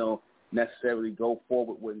to, necessarily go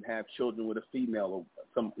forward with and have children with a female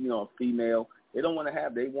or a female. They don't want to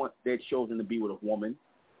have. They want their children to be with a woman.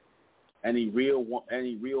 Any real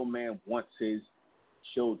man wants his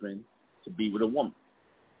children to be with a woman.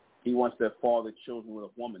 He wants to father children with a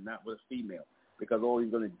woman, not with a female, because all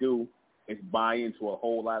he's going to do is buy into a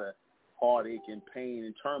whole lot of heartache and pain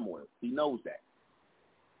and turmoil. He knows that.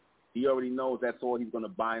 He already knows that's all he's going to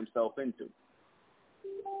buy himself into.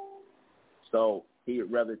 So he'd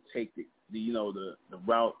rather take the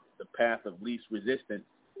route, the path of least resistance.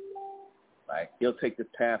 Right? He'll take the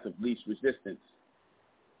path of least resistance,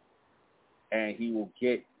 and he will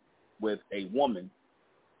get with a woman.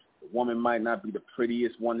 The woman might not be the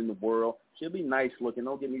prettiest one in the world. She'll be nice looking.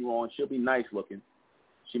 Don't get me wrong. She'll be nice looking.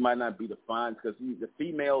 She might not be the finest, because the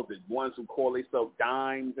females, the ones who call themselves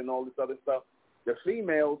dimes and all this other stuff, the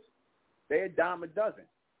females, they're a dime a dozen.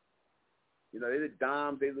 They're the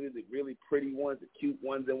dimes. They're the really pretty ones, the cute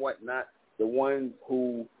ones and whatnot. The ones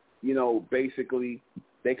who, basically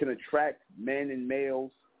they can attract men and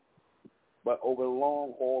males, but over the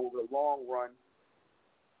long haul, over the long run,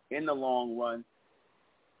 in the long run,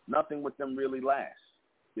 nothing with them really lasts.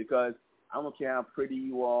 Because I don't care how pretty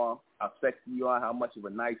you are, how sexy you are, how much of a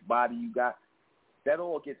nice body you got, that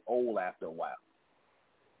all gets old after a while.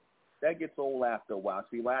 That gets old after a while.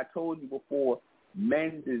 See, like I told you before,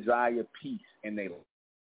 men desire peace, and they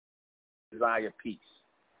desire peace.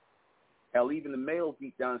 Hell, even the males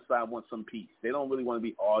deep down inside want some peace. They don't really want to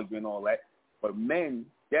be arguing all that, but men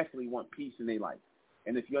definitely want peace in their life.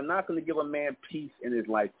 And if you're not going to give a man peace in his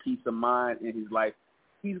life, peace of mind in his life,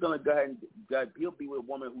 he's going to go ahead and he'll be with a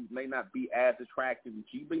woman who may not be as attractive.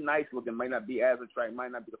 She'll be nice looking, may not be as attractive,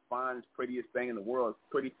 might not be the finest, prettiest thing in the world.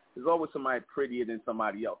 There's always somebody prettier than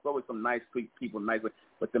somebody else. There's always some nice people, nice.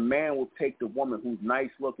 But the man will take the woman who's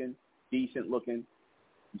nice looking, decent looking,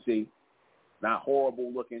 you see, not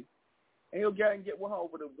horrible looking, and he'll get with her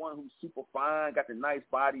over the one who's super fine, got the nice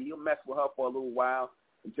body. He'll mess with her for a little while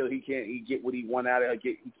until he get what he want out of her.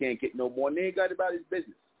 He can't get no more, and then he got about his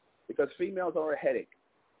business. Because females are a headache.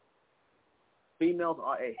 Females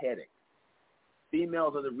are a headache.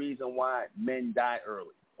 Females are the reason why men die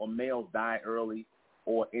early, or males die early,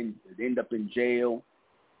 or end up in jail,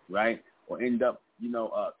 right? Or end up,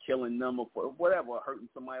 killing them or whatever, or hurting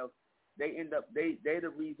somebody else. They're the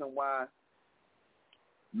reason why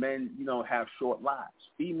men, have short lives.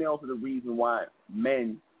 Females are the reason why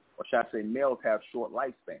men, or should I say males, have short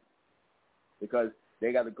lifespans. Because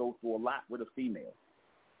they got to go through a lot with a female.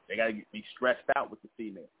 They got to be stressed out with the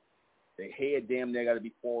female. Their hair damn near got to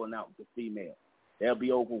be falling out with the female. They'll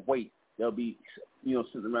be overweight. They'll be,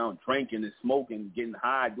 sitting around drinking and smoking, getting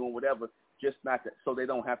high, doing whatever, just not to, so they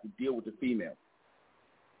don't have to deal with the female.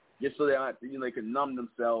 Just so they can numb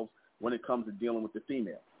themselves when it comes to dealing with the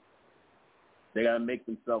female. They got to make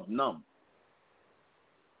themselves numb.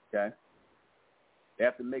 Okay? They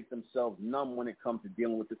have to make themselves numb when it comes to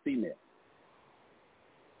dealing with the female.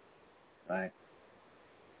 Right?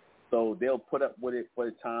 So they'll put up with it for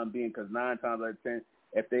the time being, because 9 times out of 10,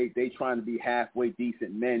 if they trying to be halfway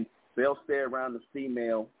decent men, they'll stay around the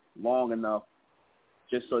female long enough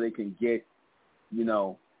just so they can get,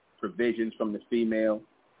 provisions from the female,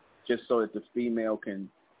 just so that the female can,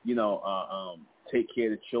 take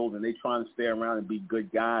care of the children. They trying to stay around and be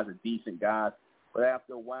good guys or decent guys. But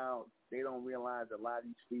after a while, they don't realize a lot of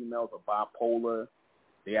these females are bipolar.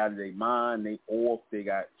 They out of their mind. They off. They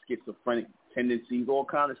got schizophrenic tendencies, all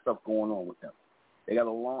kind of stuff going on with them. They got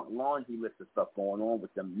a laundry list of stuff going on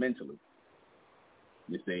with them mentally.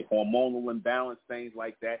 You see, hormonal imbalance, things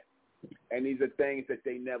like that. And these are things that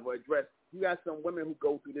they never address. You got some women who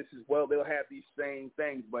go through this as well. They'll have these same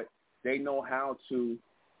things, but they know how to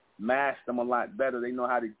mask them a lot better. They know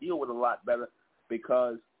how to deal with it a lot better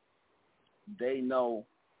because they know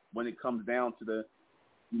when it comes down to the,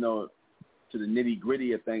 to the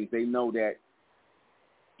nitty-gritty of things, they know that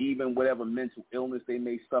even whatever mental illness they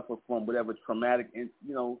may suffer from, whatever traumatic,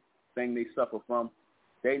 thing they suffer from,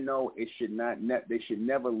 they know it should not. They should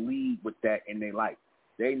never lead with that in their life.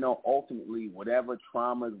 They know ultimately whatever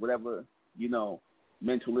traumas, whatever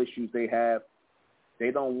mental issues they have,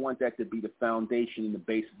 they don't want that to be the foundation and the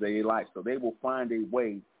basis of their life. So they will find a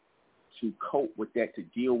way to cope with that, to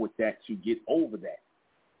deal with that, to get over that.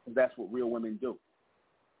 That's what real women do.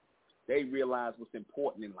 They realize what's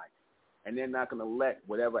important in life, and they're not going to let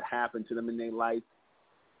whatever happened to them in their life,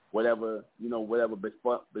 whatever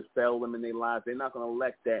befell them in their lives, they're not going to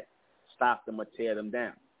let that stop them or tear them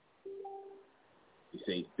down. You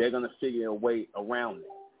see, they're going to figure a way around it.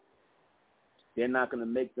 They're not going to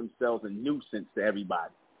make themselves a nuisance to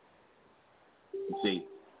everybody. You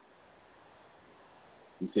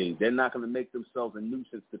see, they're not going to make themselves a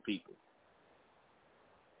nuisance to people.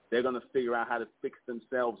 They're going to figure out how to fix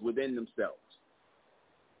themselves within themselves.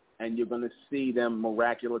 And you're going to see them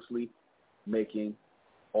miraculously making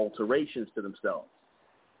alterations to themselves,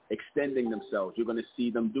 extending themselves. You're going to see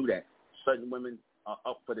them do that. Certain women are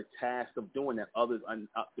up for the task of doing that. Others are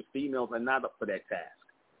not. The females are not up for that task.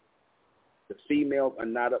 The females are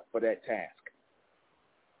not up for that task.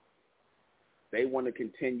 They want to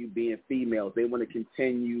continue being females. They want to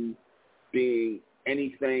continue being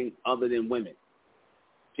anything other than women.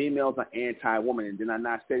 Females are anti-woman. And did I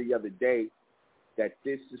not say the other day that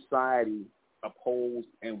this society upholds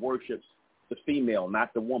and worships the female,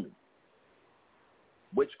 not the woman?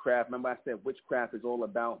 Witchcraft, remember I said witchcraft is all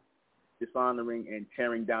about dishonoring and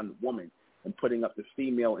tearing down the woman and putting up the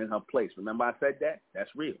female in her place. Remember I said that? That's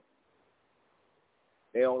real.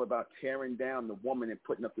 They're all about tearing down the woman and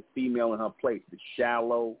putting up the female in her place. The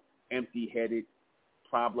shallow, empty-headed,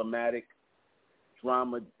 problematic,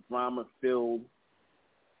 drama-filled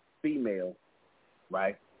female,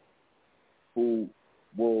 right, who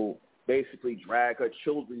will basically drag her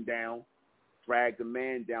children down, drag the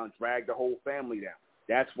man down, drag the whole family down.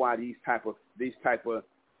 That's why these type of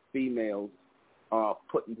females are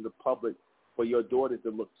put into the public for your daughters to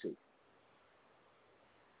look to.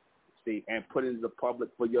 See, and put into the public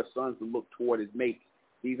for your sons to look toward as mates.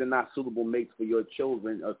 These are not suitable mates for your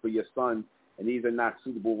children or for your sons, and these are not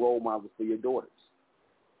suitable role models for your daughters.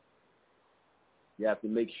 You have to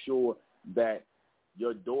make sure that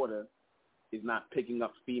your daughter is not picking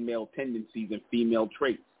up female tendencies and female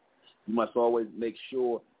traits. You must always make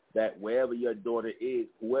sure that wherever your daughter is,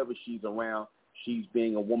 whoever she's around, she's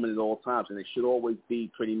being a woman at all times, and it should always be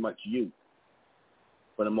pretty much you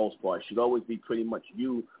for the most part. It should always be pretty much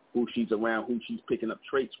you, who she's around, who she's picking up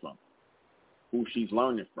traits from, who she's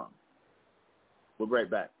learning from. We'll be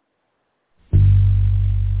right back.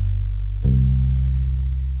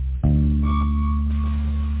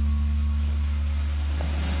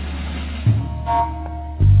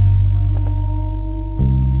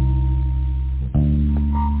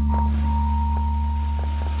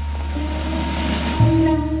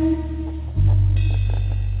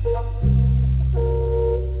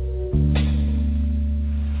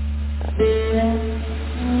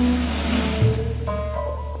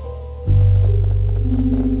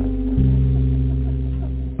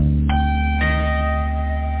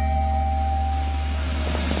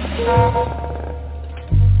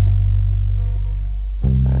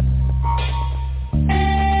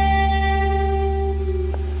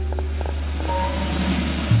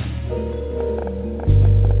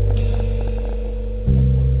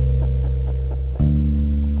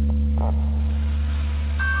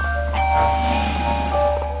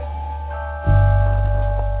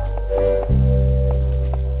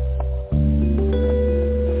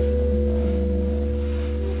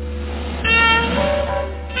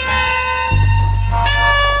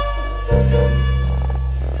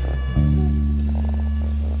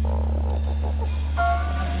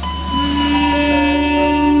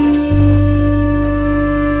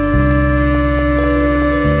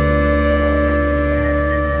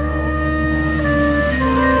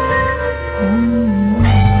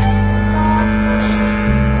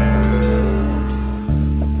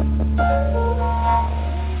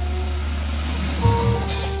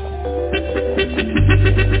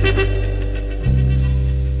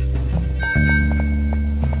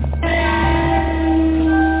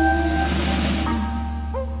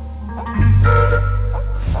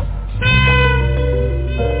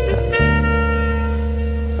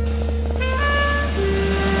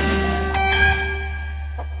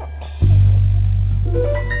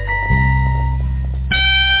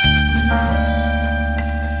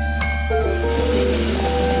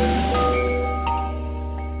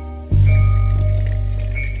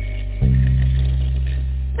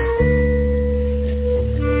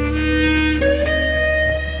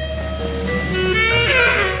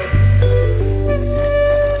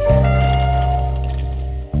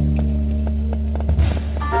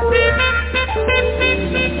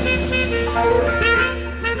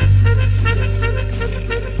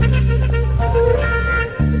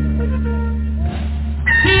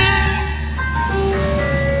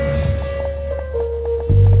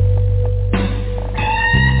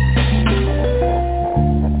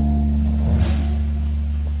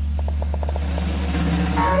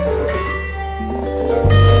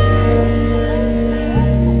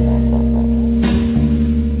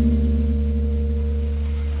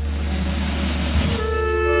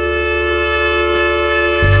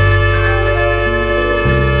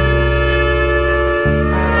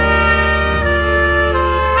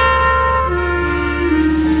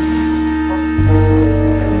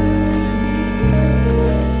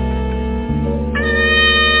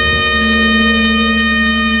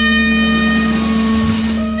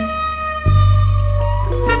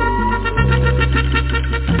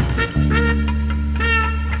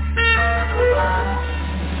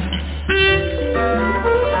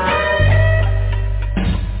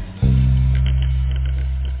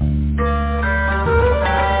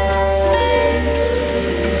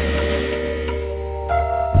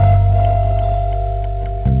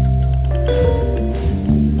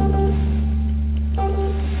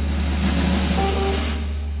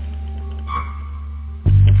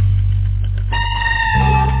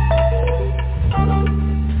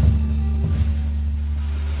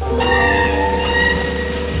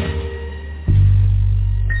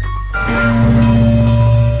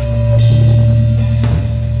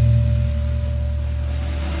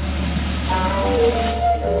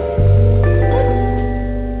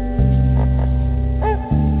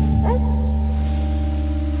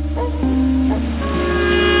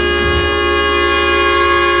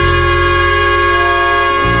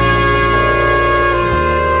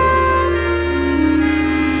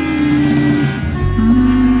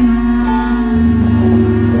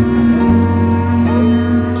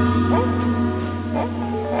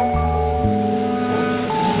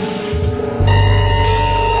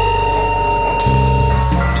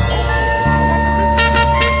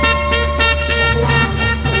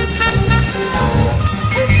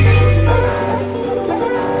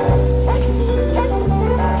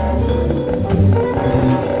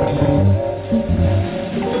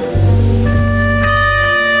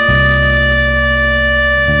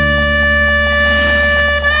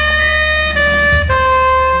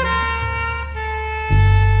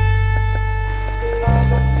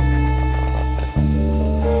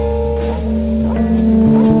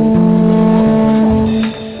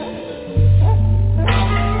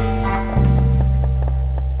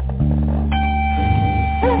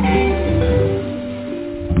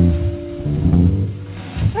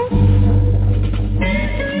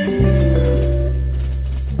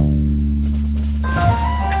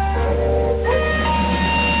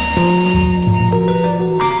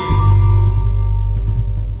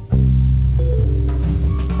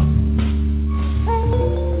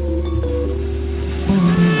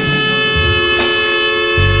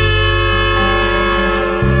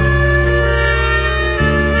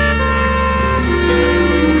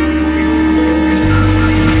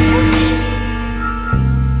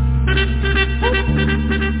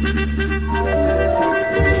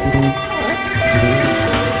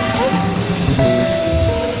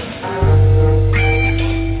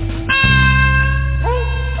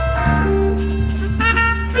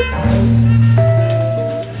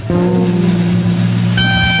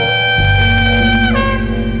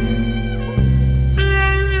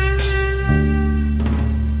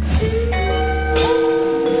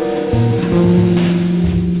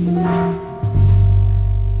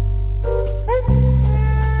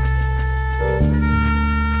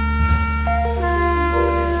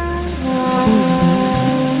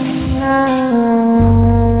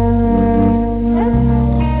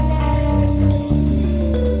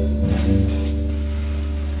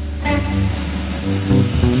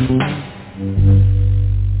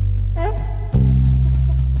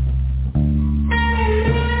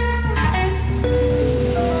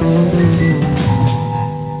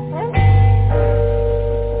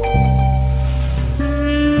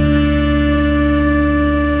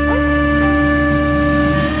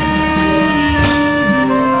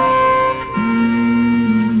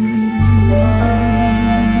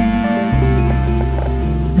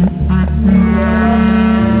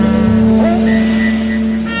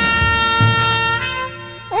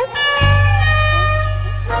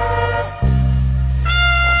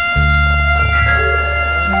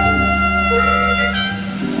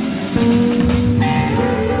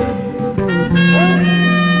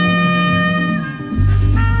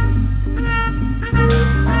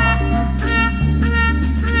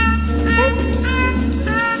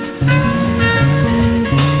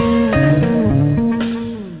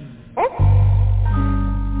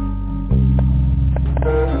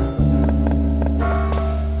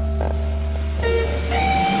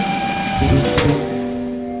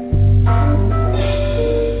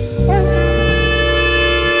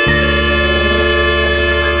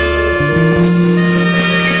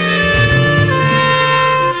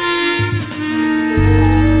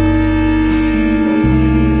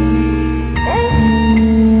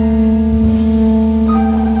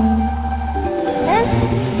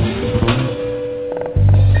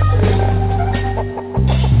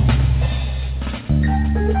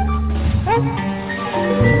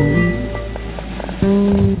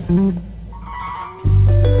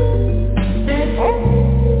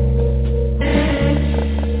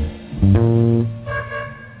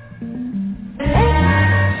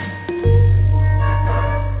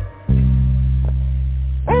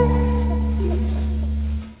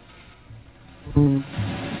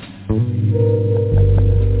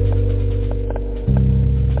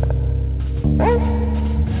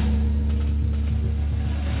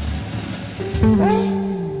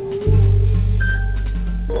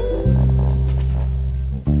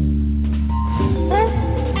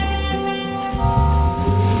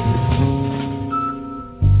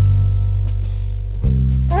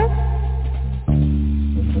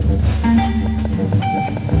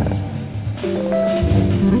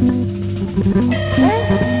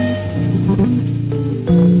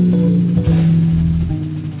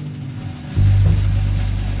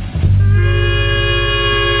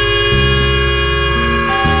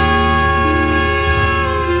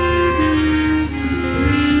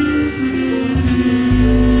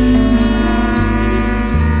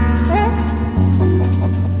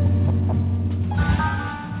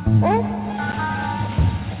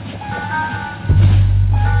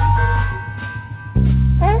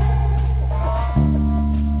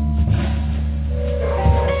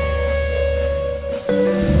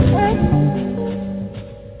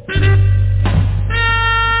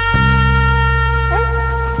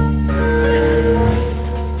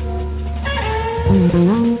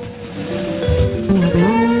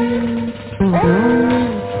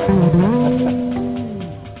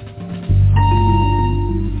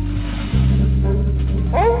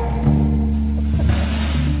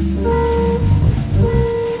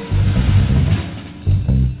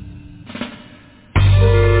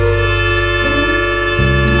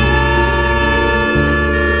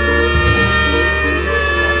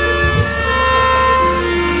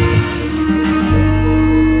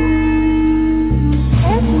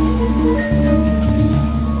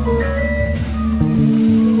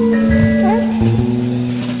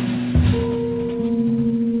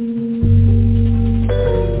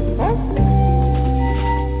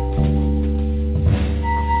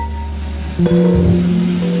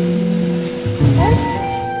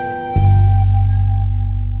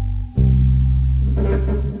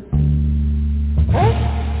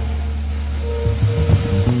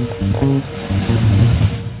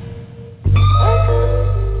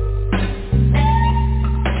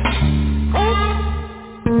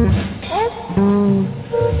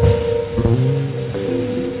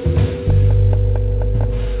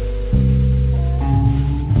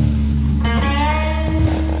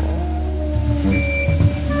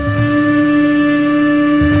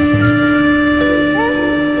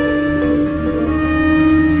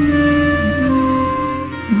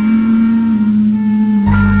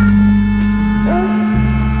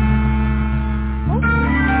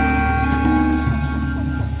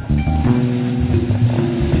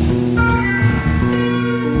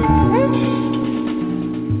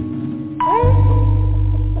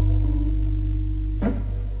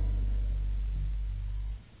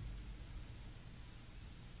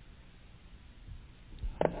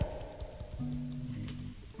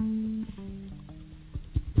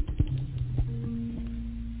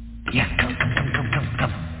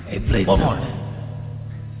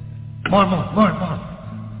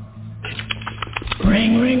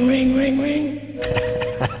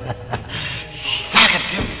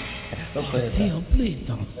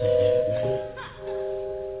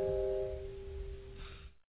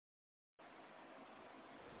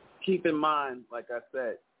 Keep in mind, like I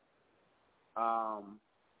said,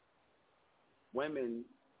 women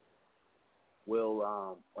will,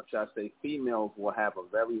 or should I say females will have a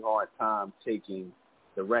very hard time taking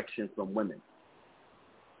direction from women.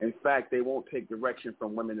 In fact, they won't take direction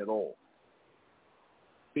from women at all.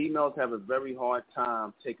 Females have a very hard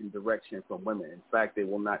time taking direction from women. In fact, they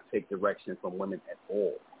will not take direction from women at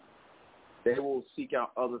all. They will seek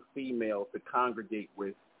out other females to congregate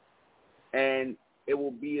with, and it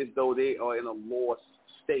will be as though they are in a lost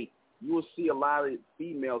state. You will see a lot of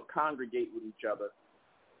females congregate with each other.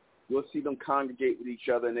 You'll see them congregate with each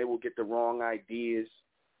other, and they will get the wrong ideas.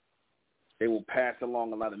 They will pass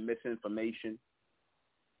along a lot of misinformation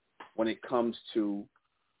when it comes to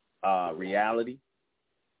reality.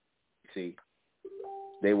 See,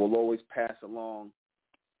 they will always pass along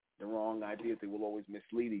the wrong ideas. They will always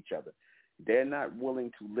mislead each other. They're not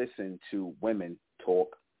willing to listen to women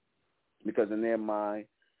talk because in their mind,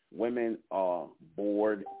 women are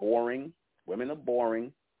boring. Women are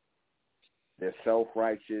boring. They're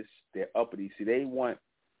self-righteous. They're uppity. See, they want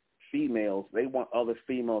females. They want other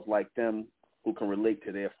females like them who can relate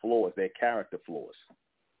to their flaws, their character flaws.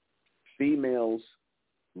 Females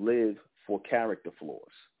live for character flaws.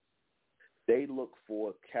 They look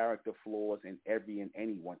for character flaws in every and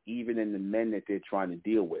anyone, even in the men that they're trying to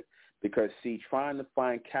deal with. Because, see, trying to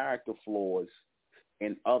find character flaws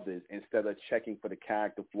in others instead of checking for the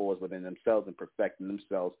character flaws within themselves and perfecting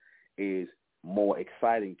themselves is more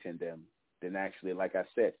exciting to them than actually, like I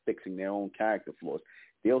said, fixing their own character flaws.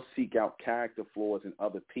 They'll seek out character flaws in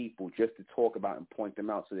other people just to talk about and point them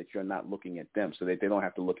out so that you're not looking at them, so that they don't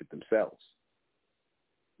have to look at themselves.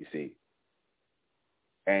 You see?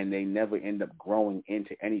 And they never end up growing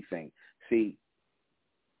into anything. See,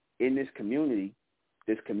 in this community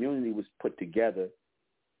was put together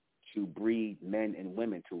to breed men and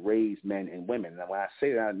women, to raise men and women. Now, when I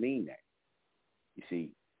say that, I mean that. You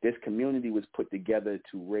see, this community was put together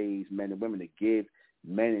to raise men and women, to give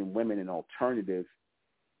men and women an alternative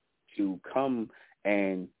to come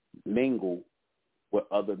and mingle with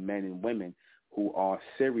other men and women who are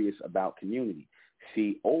serious about community.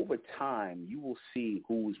 See, over time, you will see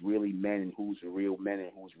who's really men and who's real men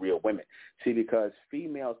and who's real women. See, because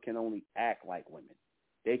females can only act like women.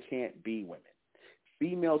 They can't be women.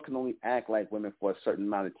 Females can only act like women for a certain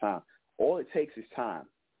amount of time. All it takes is time,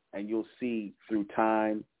 and you'll see through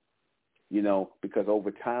time, you know, because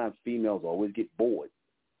over time, females always get bored.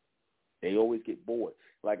 They always get bored.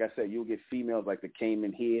 Like I said, you'll get females like that came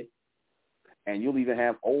in here, and you'll even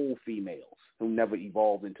have old females who never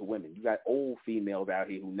evolved into women. You got old females out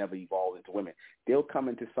here who never evolved into women. They'll come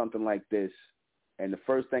into something like this, and the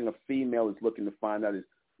first thing a female is looking to find out is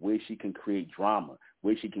where she can create drama,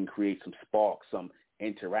 where she can create some spark, some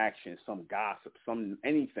interaction, some gossip, some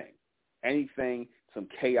anything, some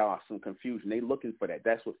chaos, some confusion. They're looking for that.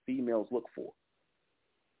 That's what females look for.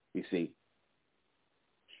 You see,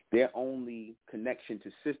 their only connection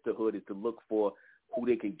to sisterhood is to look for who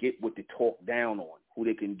they can get with the talk down on, who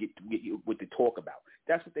they can get with the talk about.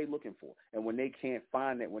 That's what they're looking for. And when they can't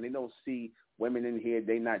find that, when they don't see women in here,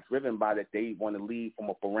 they're not driven by that. They want to leave from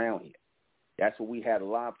up around here. That's what we had a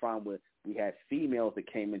lot of problem with. We had females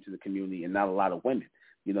that came into the community and not a lot of women.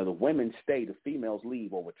 You know, the women stay, the females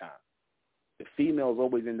leave over time. The females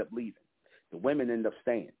always end up leaving. The women end up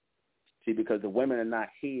staying. See, because the women are not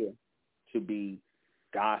here to be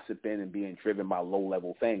gossiping and being driven by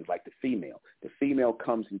low-level things like the female. The female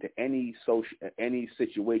comes into any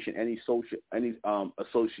situation, any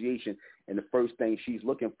association, and the first thing she's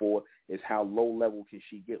looking for is how low-level can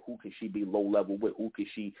she get? Who can she be low-level with? Who can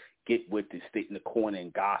she get with to sit in the corner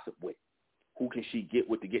and gossip with? Who can she get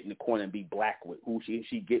with to get in the corner and be black with? Who can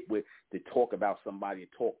she get with to talk about somebody,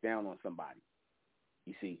 to talk down on somebody?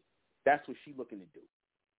 You see, that's what she's looking to do.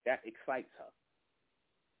 That excites her.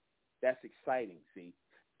 That's exciting, see,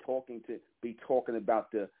 talking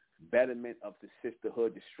about the betterment of the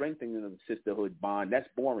sisterhood, the strengthening of the sisterhood bond. That's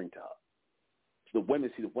boring to her. So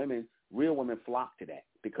the women, real women flock to that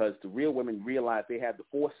because the real women realize they have the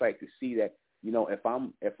foresight to see that, you know, if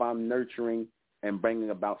I'm nurturing and bringing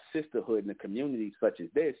about sisterhood in a community such as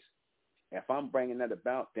this, if I'm bringing that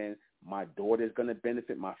about, then my daughter is going to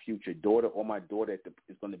benefit, my future daughter or my daughter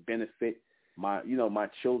is going to benefit. My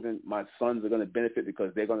children, my sons are going to benefit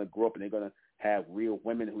because they're going to grow up and they're going to have real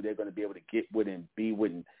women who they're going to be able to get with and be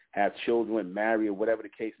with and have children and marry or whatever the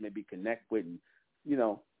case may be, connect with. And, you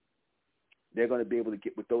know, they're going to be able to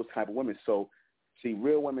get with those type of women. So, see,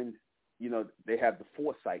 real women, you know, they have the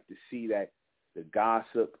foresight to see that the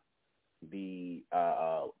gossip, the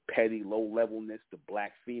petty low-levelness, the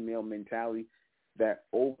black female mentality, that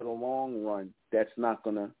over the long run, that's not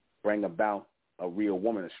going to bring about a real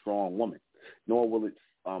woman, a strong woman, nor will it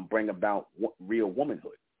bring about real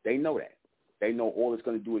womanhood. They know that. They know all it's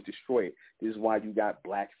going to do is destroy it. This is why you got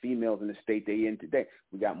black females in the state they're in today.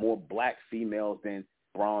 We got more black females than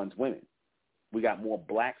bronze women. We got more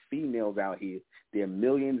black females out here. There are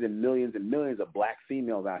millions and millions and millions of black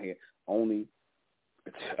females out here. Only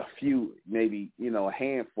a few, maybe, you know, a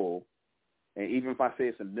handful. And even if I say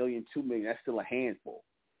it's 1 million, 2 million, that's still a handful.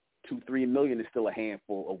 2-3 million is still a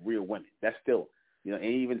handful of real women. That's still, you know, and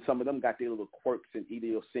even some of them got their little quirks and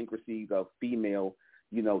idiosyncrasies of female,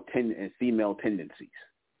 you know, and female tendencies.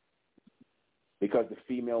 Because the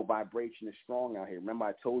female vibration is strong out here. Remember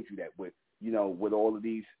I told you that with, you know, with all of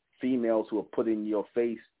these females who are put in your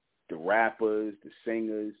face, the rappers, the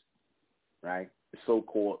singers, right? The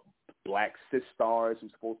so-called black sis stars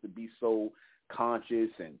who's supposed to be so conscious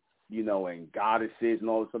and, you know, and goddesses and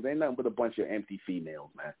all this stuff. They're nothing but a bunch of empty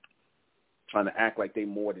females, man. Trying to act like they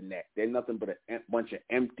more than that. They're nothing but a bunch of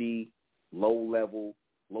empty, low-level,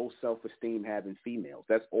 low self-esteem having females.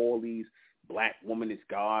 That's all these black woman is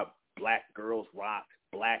God, black girls rock,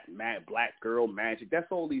 black girl magic.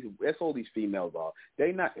 That's all these females are.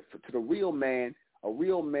 They not to the real man. A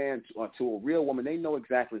real man to a real woman, they know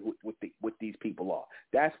exactly what these people are.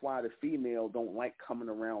 That's why the female don't like coming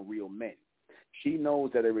around real men. She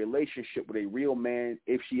knows that a relationship with a real man,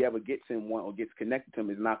 if she ever gets in one or gets connected to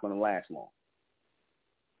him, is not going to last long.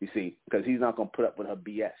 You see, because he's not going to put up with her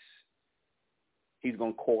BS. He's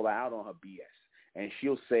going to call her out on her BS. And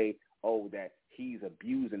she'll say, oh, that he's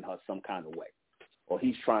abusing her some kind of way, or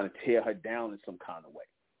he's trying to tear her down in some kind of way.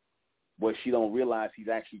 Where she don't realize he's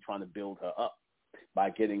actually trying to build her up by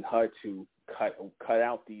getting her to cut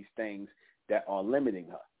out these things that are limiting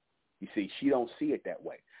her. You see, she don't see it that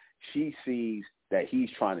way. She sees that he's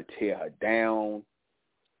trying to tear her down.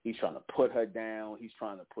 He's trying to put her down. He's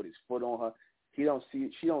trying to put his foot on her. She don't see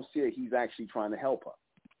it. He's actually trying to help her.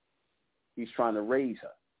 He's trying to raise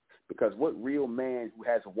her. Because what real man who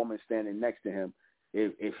has a woman standing next to him,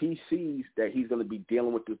 if he sees that he's going to be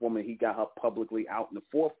dealing with this woman, he got her publicly out in the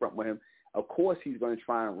forefront with him, of course he's going to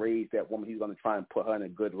try and raise that woman. He's going to try and put her in a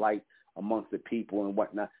good light amongst the people and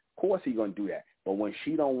whatnot. Of course he's going to do that. But when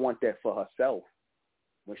she don't want that for herself,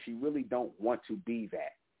 when she really don't want to be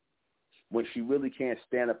that, when she really can't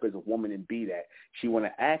stand up as a woman and be that, she want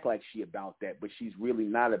to act like she about that, but she's really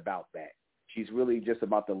not about that. She's really just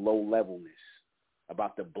about the low levelness,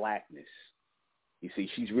 about the blackness. You see,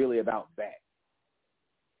 she's really about that.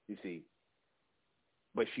 You see,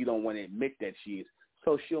 but she don't want to admit that she is.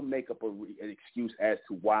 So she'll make up an excuse as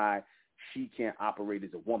to why she can't operate as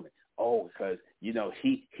a woman. Oh, because, you know,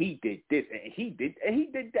 he did this and he did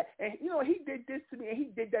that. And, you know, he did this to me and he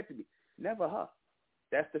did that to me. Never her.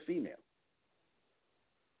 That's the female.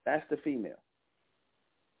 That's the female.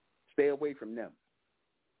 Stay away from them.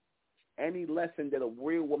 Any lesson that a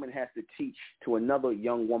real woman has to teach to another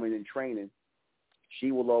young woman in training,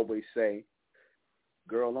 she will always say,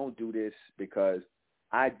 girl, don't do this because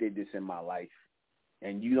I did this in my life.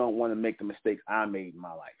 And you don't want to make the mistakes I made in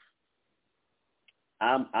my life.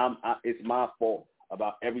 It's my fault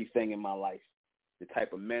about everything in my life. The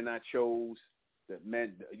type of men I chose, the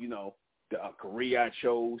men, you know, the career I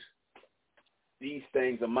chose. These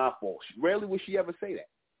things are my fault. Rarely will she ever say that.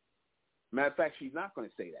 Matter of fact, she's not going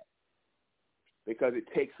to say that. because it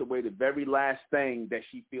takes away the very last thing that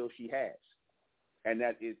she feels she has, and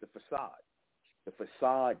that is the facade. The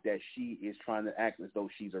facade that she is trying to act as though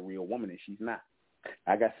she's a real woman, and she's not.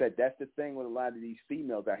 Like I said, that's the thing with a lot of these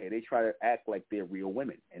females out here. They try to act like they're real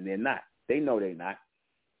women, and they're not. They know they're not.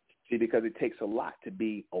 See, because it takes a lot to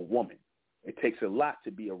be a woman. It takes a lot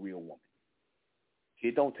to be a real woman. See,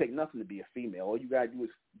 it don't take nothing to be a female. All you got to do is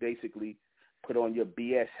basically put on your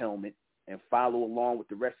BS helmet and follow along with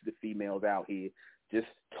the rest of the females out here. Just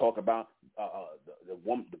talk about the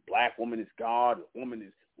woman, the black woman is God, the woman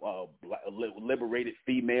is liberated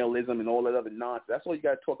femalism and all that other nonsense. That's all you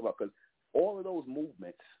got to talk about, because all of those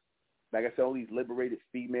movements, like I said, all these liberated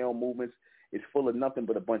female movements is full of nothing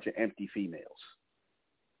but a bunch of empty females.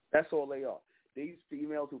 That's all they are. These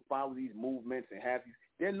females who follow these movements and have these,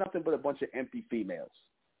 they're nothing but a bunch of empty females.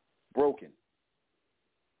 Broken.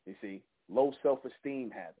 You see? Low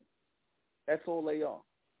self-esteem having. That's all they are.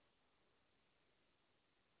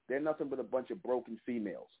 They're nothing but a bunch of broken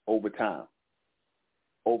females over time.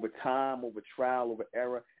 Over time, over trial, over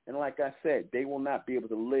error. And like I said, they will not be able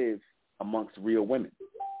to live amongst real women.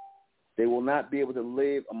 They will not be able to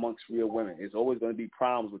live amongst real women. There's always going to be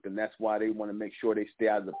problems with them. That's why they want to make sure they stay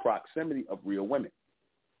out of the proximity of real women.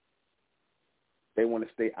 They want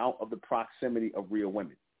to stay out of the proximity of real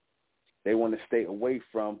women. They want to stay away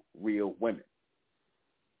from real women.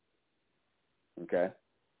 Okay?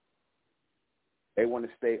 They want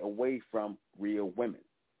to stay away from real women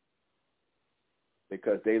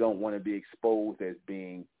because they don't want to be exposed as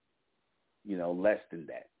being, less than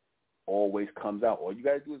that. Always comes out. All you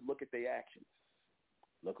got to do is look at their actions.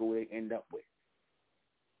 Look who they end up with.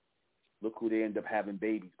 Look who they end up having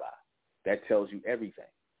babies by. That tells you everything.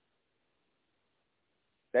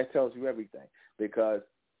 That tells you everything. Because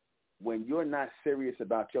when you're not serious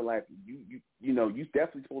about your life, you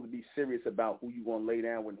definitely supposed to be serious about who you're going to lay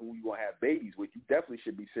down with, who you're going to have babies with. You definitely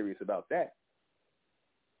should be serious about that.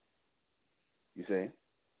 You see?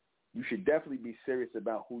 You should definitely be serious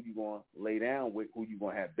about who you're going to lay down with, who you're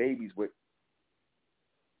going to have babies with.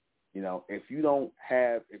 If you don't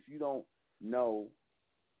know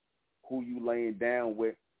who you laying down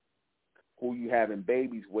with, who you having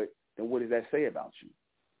babies with, then what does that say about you?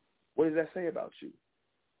 What does that say about you?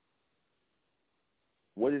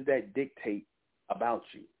 What does that dictate about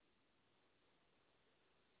you?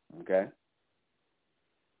 Okay?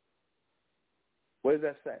 What does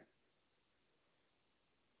that say?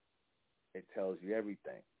 It tells you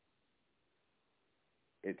everything.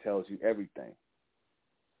 It tells you everything.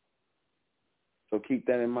 So keep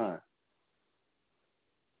that in mind.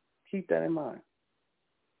 Keep that in mind.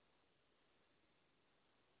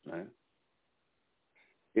 Right?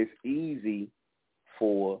 It's easy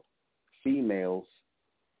for females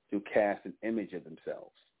to cast an image of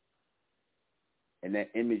themselves. And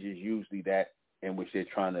that image is usually that in which they're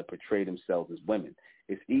trying to portray themselves as women.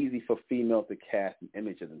 It's easy for females to cast an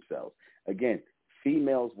image of themselves. Again,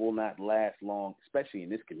 females will not last long, especially in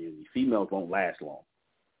this community. Females won't last long.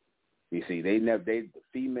 You see,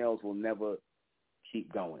 females will never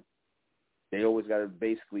keep going. They always got to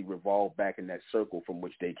basically revolve back in that circle from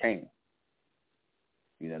which they came.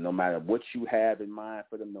 No matter what you have in mind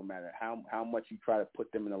for them, no matter how much you try to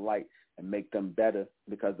put them in the light and make them better,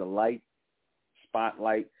 because the light,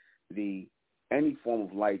 spotlight, any form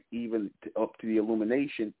of light, even up to the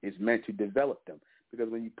illumination, is meant to develop them. Because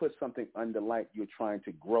when you put something under light, you're trying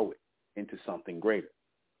to grow it into something greater.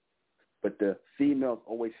 But the females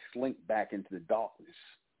always slink back into the darkness.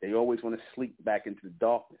 They always want to slink back into the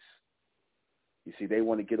darkness. You see, they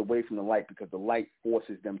want to get away from the light because the light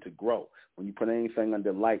forces them to grow. When you put anything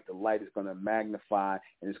under light, the light is going to magnify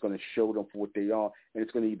and it's going to show them for what they are. And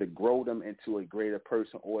it's going to either grow them into a greater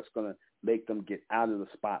person, or it's going to make them get out of the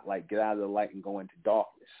spotlight, get out of the light and go into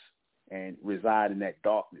darkness and reside in that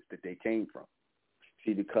darkness that they came from.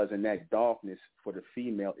 See, because in that darkness for the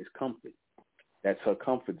female is comfort. That's her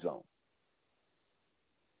comfort zone.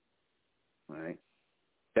 All right?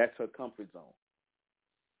 That's her comfort zone.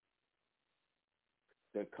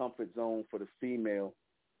 The comfort zone for the female,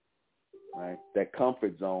 right? That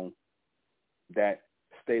comfort zone, that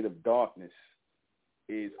state of darkness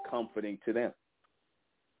is comforting to them.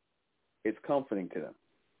 It's comforting to them,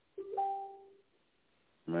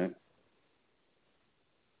 right?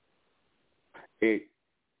 It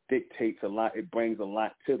dictates a lot. It brings a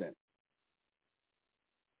lot to them.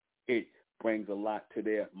 It brings a lot to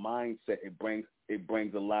their mindset. It brings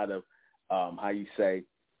a lot of,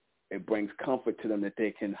 it brings comfort to them that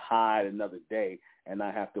they can hide another day and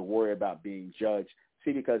not have to worry about being judged.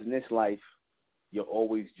 See, because in this life, you're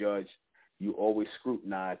always judged. You're always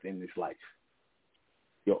scrutinized in this life.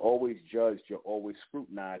 You're always judged. You're always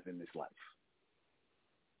scrutinized in this life.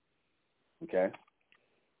 Okay?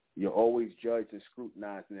 You're always judged and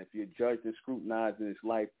scrutinized. And if you're judged and scrutinized in this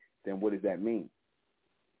life, then what does that mean?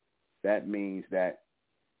 That means that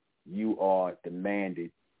you are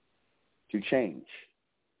demanded to change.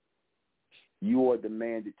 You are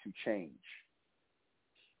demanded to change.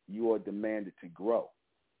 You are demanded to grow.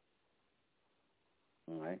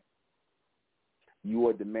 All right? You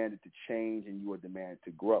are demanded to change and you are demanded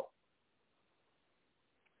to grow.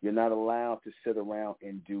 You're not allowed to sit around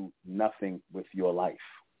and do nothing with your life.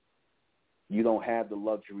 You don't have the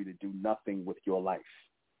luxury to do nothing with your life.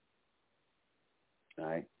 All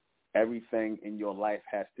right? Everything in your life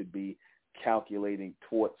has to be calculating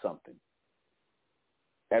towards something.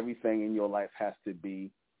 Everything in your life has to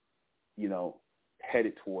be,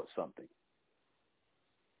 headed towards something.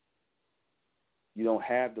 You don't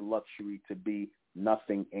have the luxury to be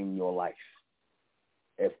nothing in your life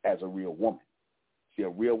as a real woman. See, a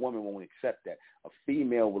real woman won't accept that. A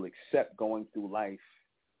female will accept going through life,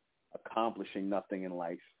 accomplishing nothing in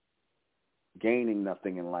life, gaining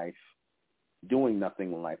nothing in life, doing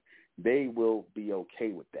nothing in life. They will be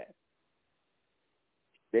okay with that.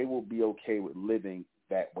 They will be okay with living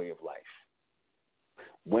that way of life.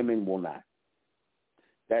 Women will not.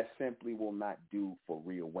 That simply will not do for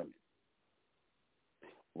real women.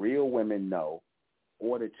 Real women know in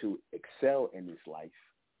order to excel in this life,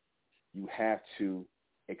 you have to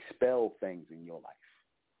expel things in your life.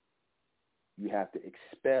 You have to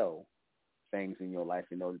expel things in your life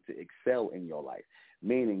in order to excel in your life,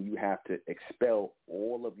 meaning you have to expel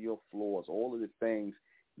all of your flaws, all of the things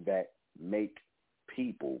that make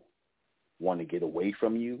people want to get away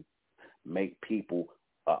from you, make people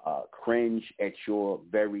cringe at your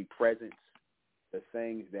very presence, the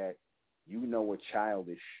things that are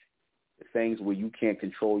childish, the things where you can't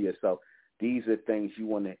control yourself. These are things you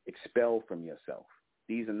want to expel from yourself.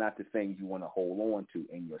 These are not the things you want to hold on to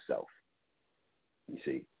in yourself. You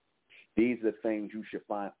see, these are the things you should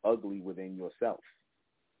find ugly within yourself.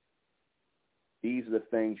 These are the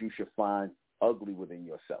things you should find ugly within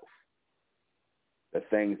yourself. The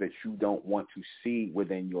things that you don't want to see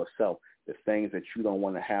within yourself. The things that you don't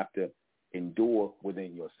want to have to endure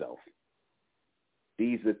within yourself.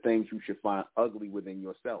 These are the things you should find ugly within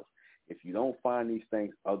yourself. If you don't find these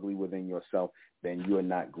things ugly within yourself, then you're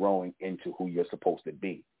not growing into who you're supposed to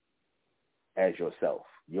be as yourself.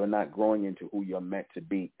 You're not growing into who you're meant to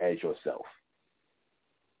be as yourself.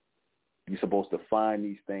 You're supposed to find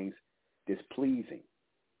these things displeasing.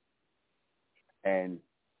 And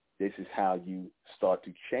this is how you start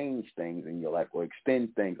to change things in your life or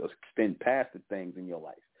extend things or extend past the things in your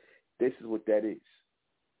life. This is what that is.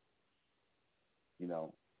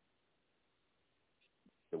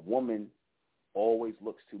 The woman always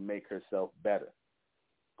looks to make herself better,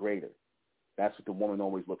 greater. That's what the woman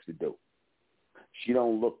always looks to do. She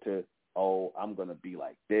don't look to, I'm going to be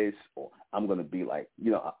like this, or I'm going to be like,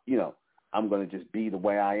 I'm going to just be the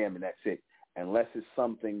way I am and that's it. Unless it's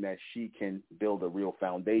something that she can build a real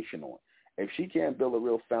foundation on. If she can't build a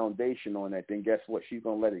real foundation on that, then guess what? She's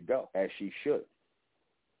going to let it go, as she should.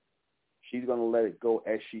 She's going to let it go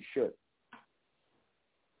as she should.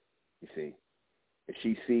 You see, if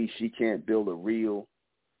she sees she can't build a real,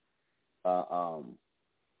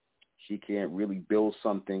 she can't really build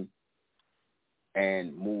something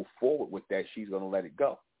and move forward with that, she's going to let it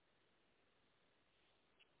go.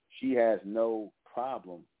 She has no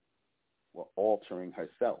problem with altering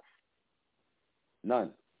herself.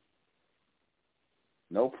 None.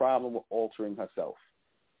 No problem with altering herself.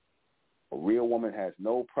 A real woman has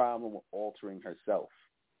no problem with altering herself,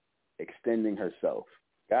 extending herself,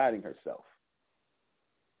 guiding herself.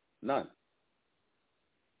 None.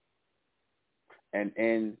 And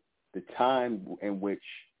in the time in which,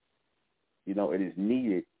 it is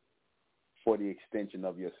needed for the extension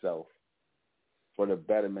of yourself, for the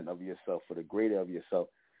betterment of yourself, for the greater of yourself,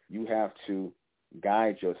 you have to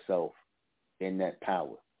guide yourself in that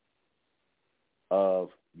power of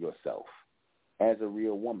yourself as a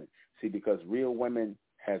real woman. See, because real women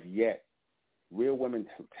have yet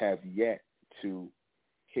to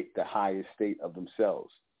hit the highest state of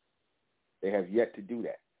themselves. They have yet to do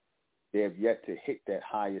that. They have yet to hit that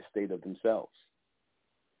highest state of themselves.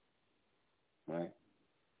 Right?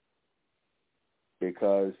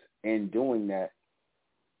 Because in doing that,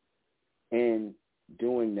 in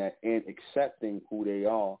accepting who they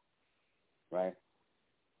are, right?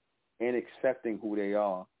 In accepting who they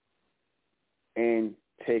are, and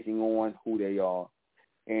taking on who they are,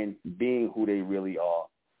 and being who they really are,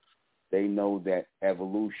 they know that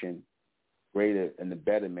evolution, greater and the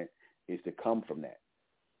betterment, is to come from that.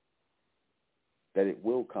 That it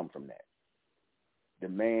will come from that.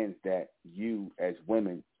 demands that you as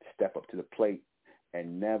women step up to the plate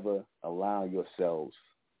and never allow yourselves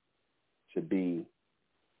to be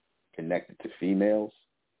connected to females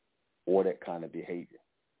or that kind of behavior.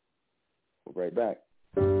 We'll be right back.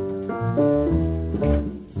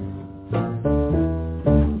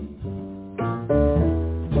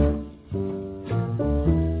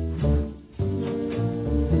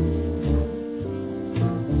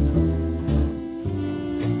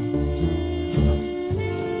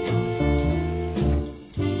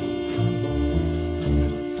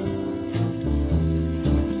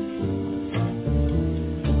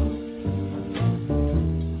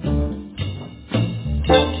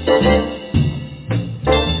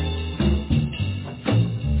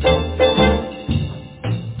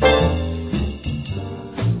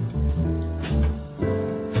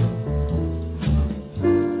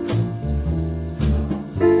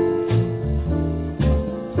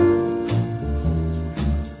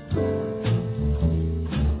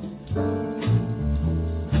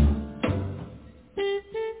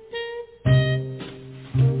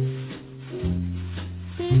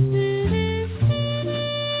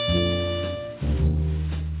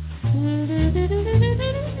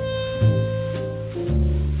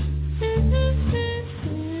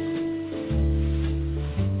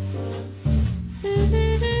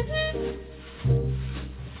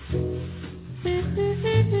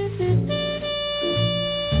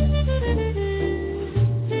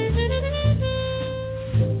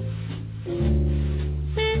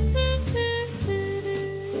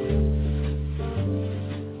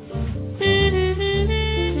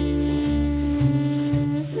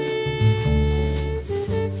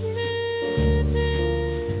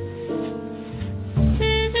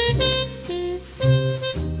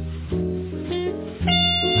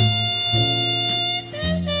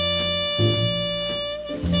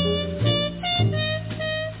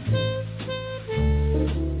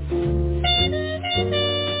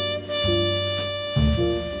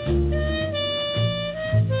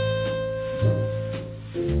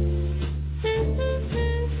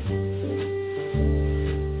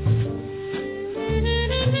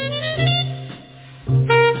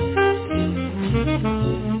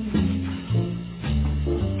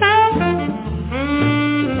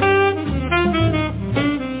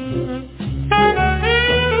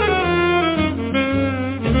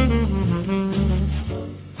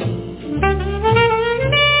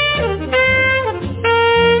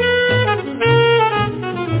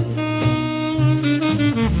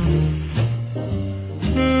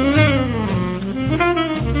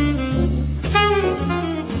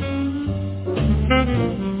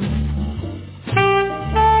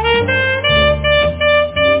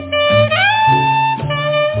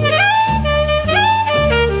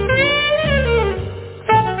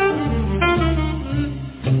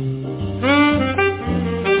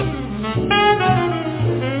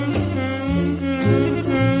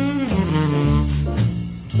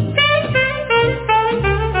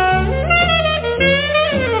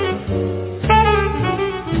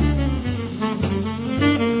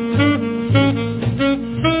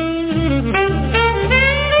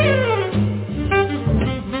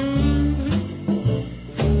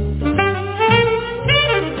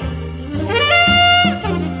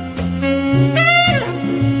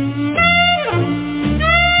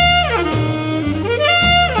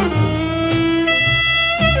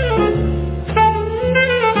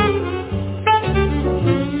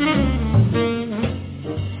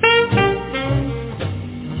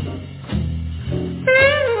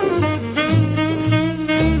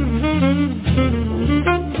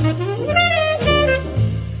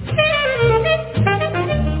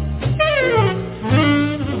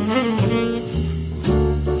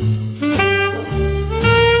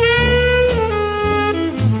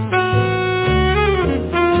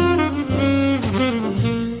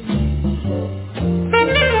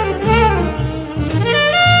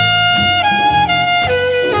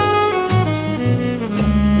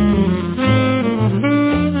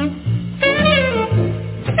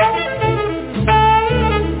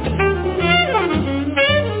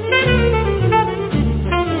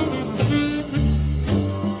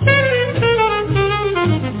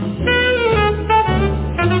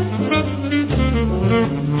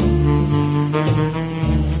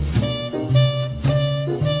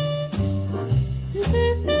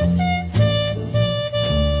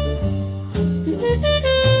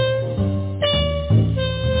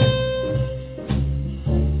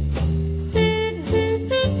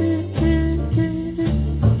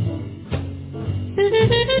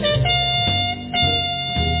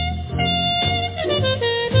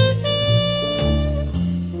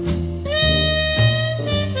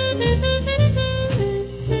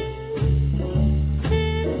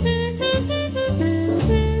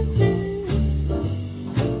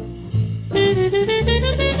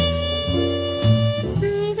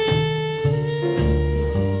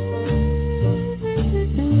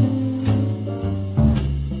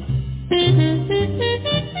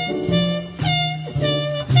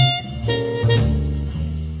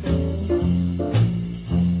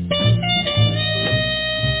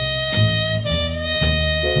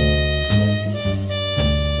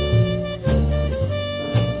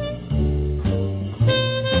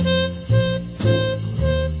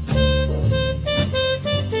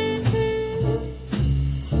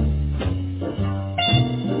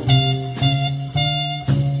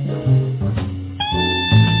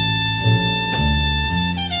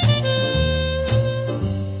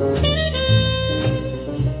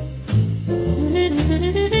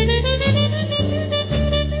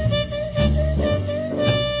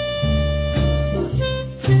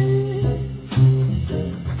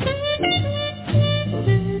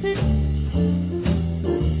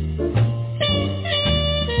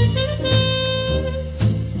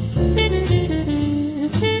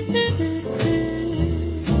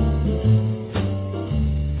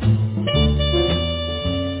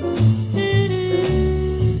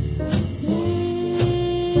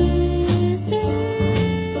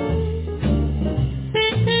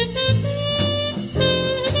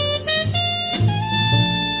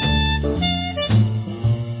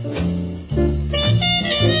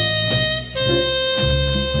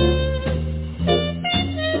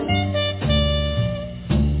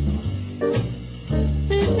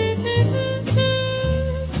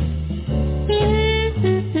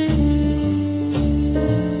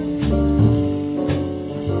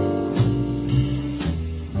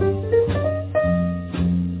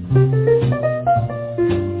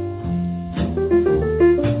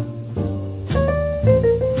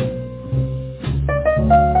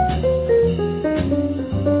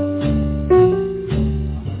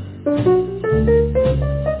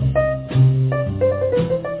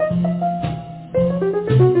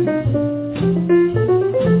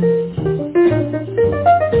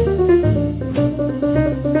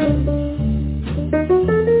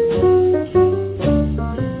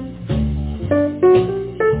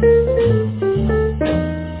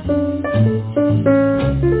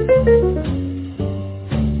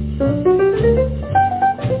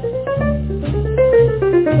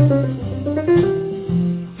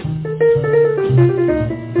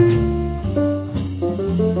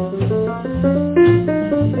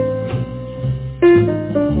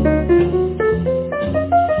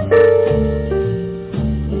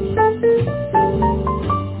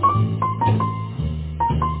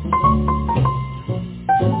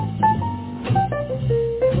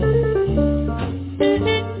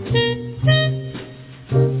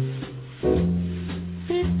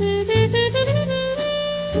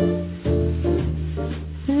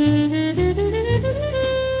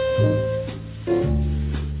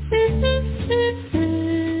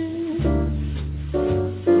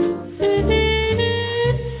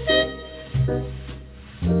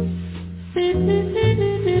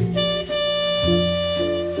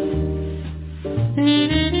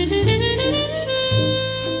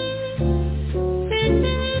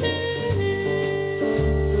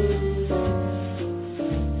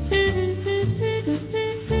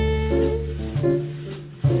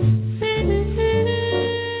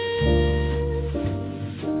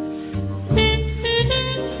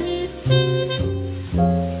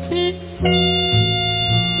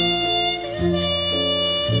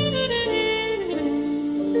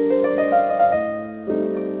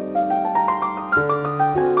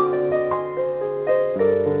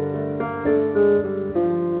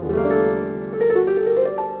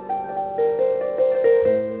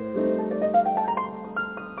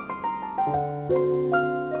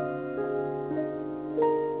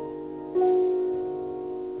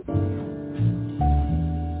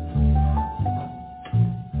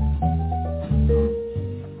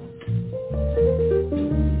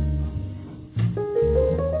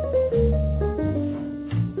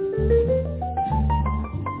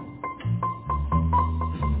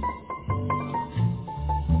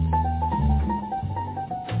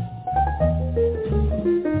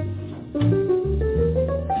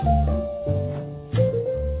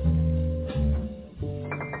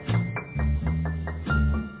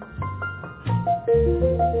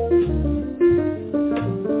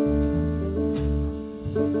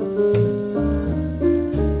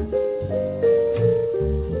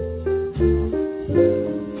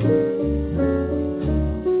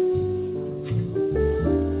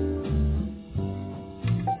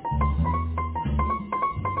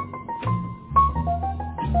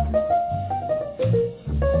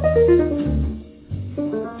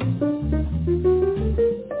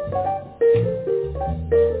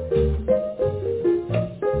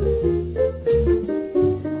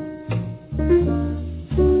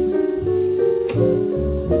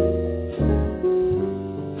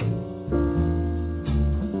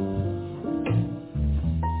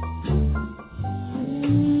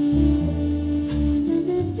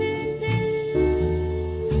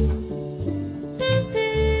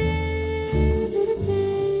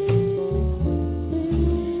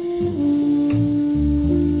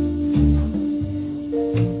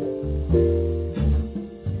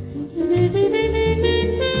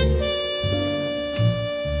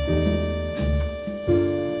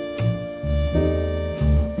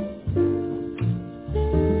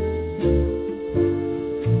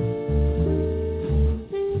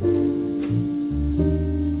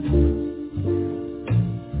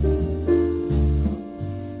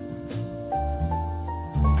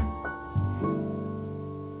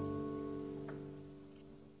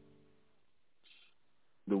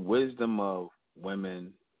 wisdom of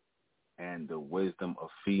women and the wisdom of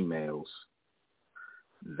females,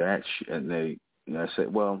 and they, I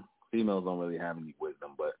said, well, females don't really have any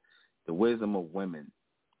wisdom, but the wisdom of women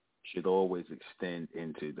should always extend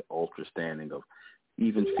into the understanding of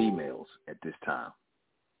even females at this time,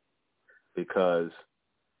 because,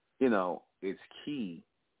 it's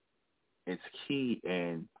key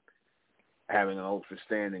in having an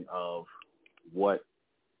understanding of what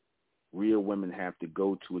real women have to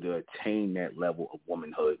go to attain that level of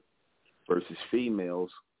womanhood versus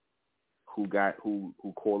females who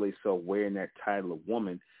call themselves wearing that title of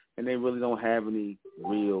woman, and they really don't have any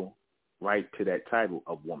real right to that title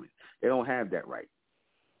of woman. They don't have that right.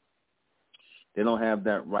 They don't have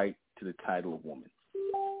that right to the title of woman.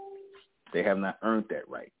 They have not earned that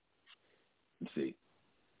right. You see,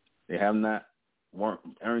 they have not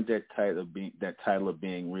earned that title of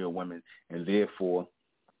being real women, and therefore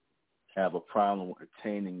have a problem with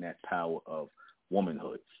attaining that power of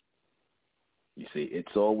womanhood. You see,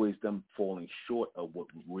 it's always them falling short of what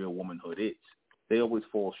real womanhood is. They always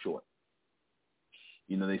fall short.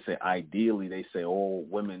 They say ideally, they say all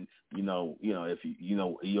women, if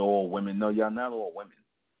you're all women. No, you're not all women.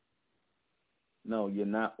 No, you're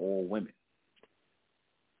not all women.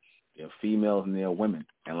 There are females and there are women.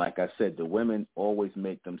 And like I said, the women always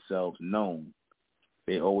make themselves known.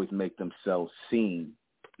 They always make themselves seen,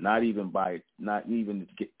 not even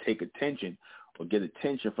to take attention or get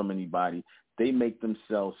attention from anybody. They make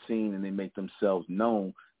themselves seen and they make themselves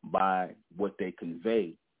known by what they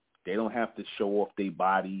convey. They don't have to show off their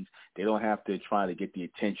bodies. They don't have to try to get the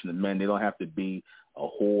attention of men. They don't have to be a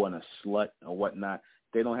whore and a slut or whatnot.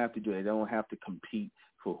 They don't have to do that. They don't have to compete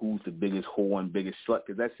for who's the biggest whore and biggest slut,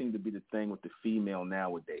 because that seems to be the thing with the female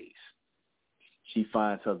nowadays. She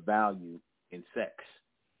finds her value in sex.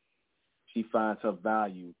 She finds her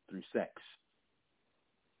value through sex.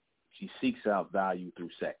 She seeks out value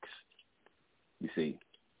through sex. You see.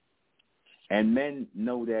 And men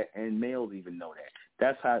know that, and males even know that.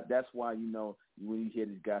 That's why, when you hear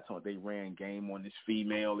these guys talking, they ran game on this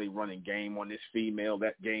female, they running game on this female,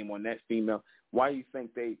 that game on that female. Why do you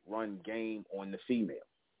think they run game on the female?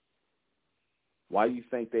 Why do you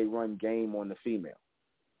think they run game on the female?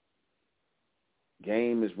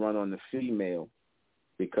 Game is run on the female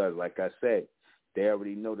because, like I said, they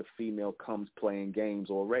already know the female comes playing games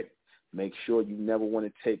already. Make sure you never want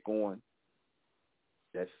to take on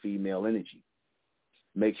that female energy.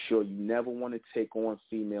 Make sure you never want to take on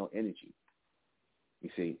female energy. You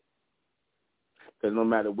see? Because no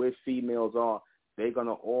matter where females are, they're going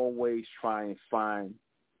to always try and find,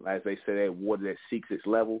 as they say, that water that seeks its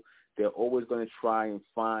level. They're always going to try and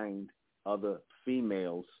find other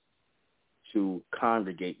females to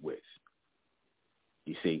congregate with.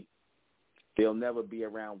 You see? They'll never be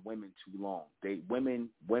around women too long.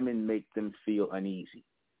 Women make them feel uneasy.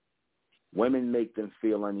 Women make them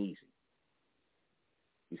feel uneasy.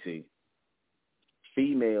 You see,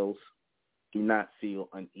 females do not feel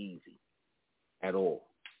uneasy at all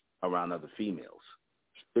around other females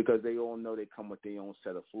because they all know they come with their own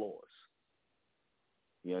set of flaws,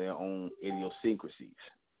 their own idiosyncrasies.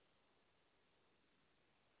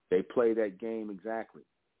 They play that game exactly.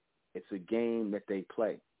 It's a game that they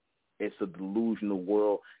play. It's a delusional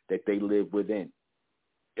world that they live within.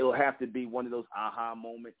 It'll have to be one of those aha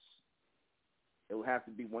moments. It'll have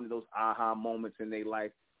to be one of those aha moments in their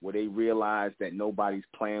life where they realize that nobody's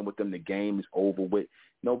playing with them. The game is over with.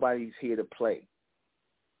 Nobody's here to play.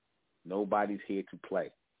 Nobody's here to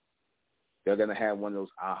play. They're going to have one of those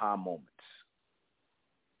aha moments.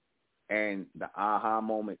 And the aha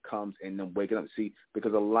moment comes in them waking up. See,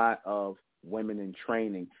 because a lot of women in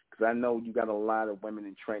training, because I know you got a lot of women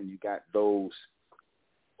in training. You got those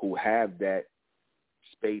who have that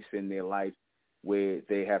space in their life where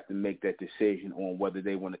they have to make that decision on whether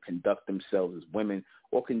they want to conduct themselves as women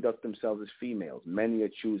or conduct themselves as females. Many are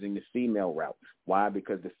choosing the female route. Why?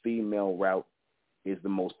 Because the female route is the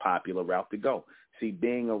most popular route to go. See,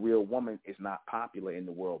 being a real woman is not popular in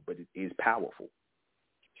the world, but it is powerful.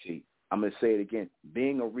 See, I'm going to say it again.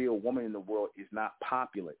 Being a real woman in the world is not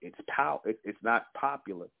popular. It's not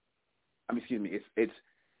popular.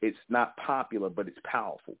 It's not popular, but it's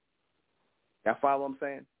powerful. Y'all follow what I'm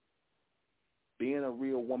saying? Being a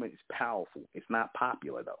real woman is powerful. It's not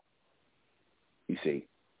popular, though. You see,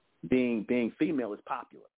 being female is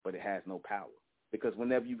popular, but it has no power. Because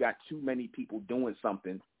whenever you got too many people doing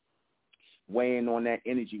something, weighing on that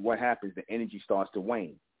energy, what happens? The energy starts to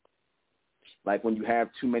wane. Like when you have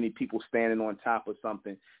too many people standing on top of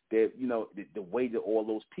something, the weight of all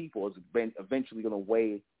those people is eventually going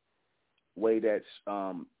to weigh that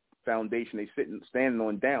foundation they're standing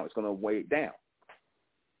on down. It's going to weigh it down.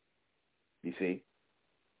 You see,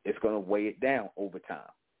 it's going to weigh it down over time.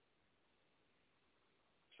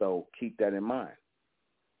 So keep that in mind.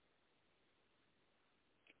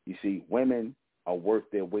 You see, women are worth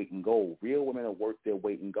their weight in gold. Real women are worth their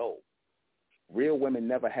weight in gold. Real women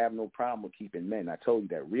never have no problem with keeping men. I told you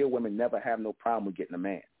that. Real women never have no problem with getting a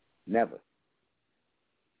man. Never.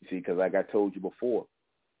 You see, because like I told you before,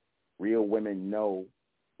 real women know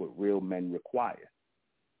what real men require.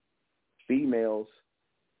 Females,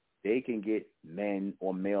 they can get men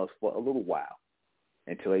or males for a little while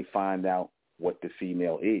until they find out what the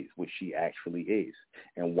female is, what she actually is,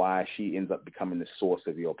 and why she ends up becoming the source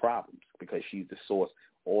of your problems, because she's the source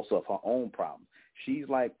also of her own problems. She's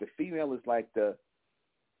like, the female is like you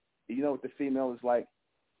know what the female is like?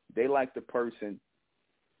 They like the person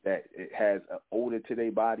that has an odor to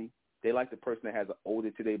their body. They like the person that has an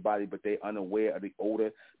odor to their body, but they're unaware of the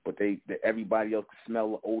odor, but that everybody else can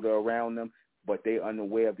smell the odor around them, but they're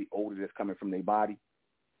unaware of the odor that's coming from their body.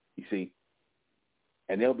 You see?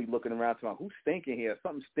 And they'll be looking around to who's stinking here?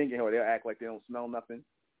 Something's stinking here. Or they'll act like they don't smell nothing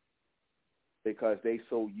because they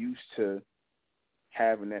so used to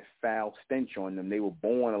having that foul stench on them. They were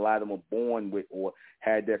born, a lot of them were born with or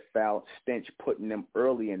had that foul stench put in them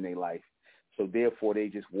early in their life. So therefore they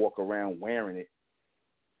just walk around wearing it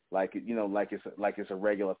like it, like it's a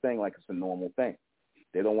regular thing, like it's a normal thing.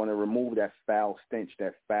 They don't want to remove that foul stench,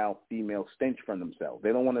 that foul female stench from themselves.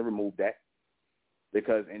 They don't want to remove that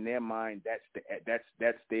because in their mind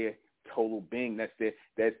that's their total being. That's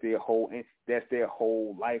their whole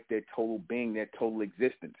life, their total being, their total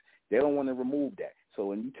existence. They don't want to remove that. So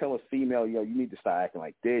when you tell a female, you need to start acting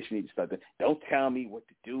like this, you need to start doing, don't tell me what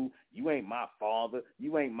to do. You ain't my father.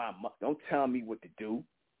 You ain't my mother. Don't tell me what to do.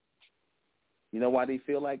 You know why they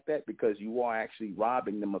feel like that? Because you are actually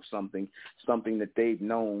robbing them of something that they've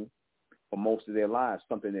known for most of their lives,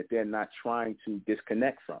 something that they're not trying to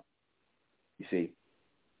disconnect from. You see,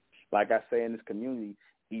 like I say in this community,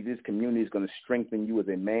 either this community is going to strengthen you as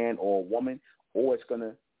a man or a woman, or it's going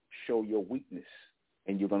to show your weakness.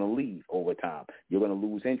 And you're going to leave over time. You're going to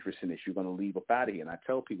lose interest in this. You're going to leave up out of here. And I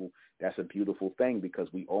tell people that's a beautiful thing because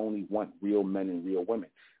we only want real men and real women.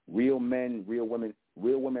 Real men, real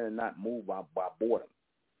women are not moved by boredom.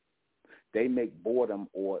 They make boredom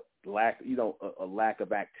or a lack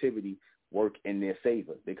of activity work in their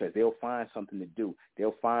favor because they'll find something to do.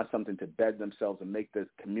 They'll find something to better themselves and make the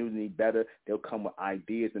community better. They'll come with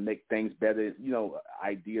ideas and make things better,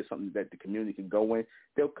 ideas, something that the community can go in.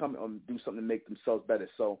 They'll come and do something to make themselves better.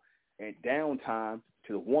 So, and downtime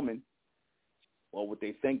to the woman, or what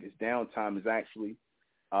they think is downtime, is actually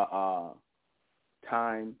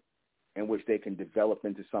time in which they can develop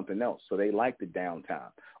into something else. So they like the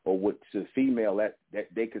downtime. Or what to the female, that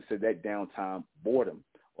they consider that downtime boredom.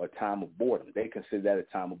 Or a time of boredom. They consider that a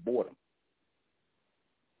time of boredom.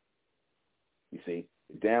 You see,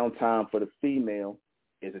 the downtime for the female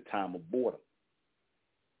is a time of boredom.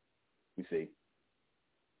 You see,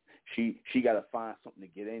 she got to find something to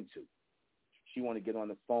get into. She want to get on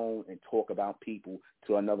the phone and talk about people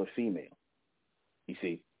to another female. You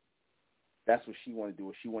see, that's what she want to do.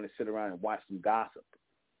 Or she want to sit around and watch some gossip.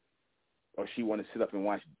 Or she want to sit up and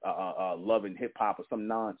watch Love and Hip Hop or some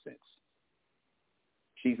nonsense.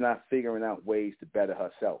 She's not figuring out ways to better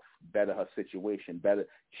herself, better her situation, better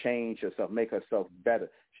change herself, make herself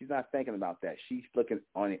better. She's not thinking about that. She's looking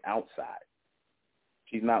on the outside.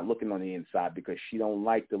 She's not looking on the inside because she don't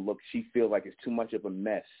like the look. She feels like it's too much of a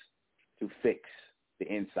mess to fix the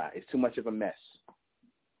inside. It's too much of a mess.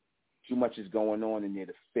 Too much is going on in there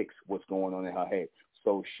to fix what's going on in her head.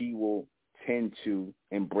 So she will tend to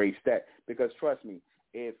embrace that because, trust me,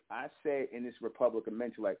 if I say in this Republic of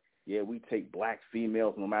Mental, like, yeah, we take black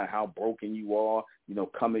females no matter how broken you are,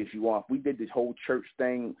 come as you are. If we did this whole church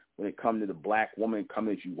thing when it comes to the black woman, come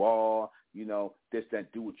as you are, this,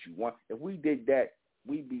 that, do what you want. If we did that,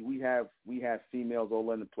 we have females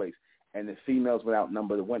all in the place, and the females would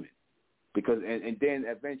outnumber the women. Because and then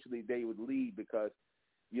eventually they would leave because,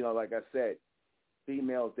 like I said,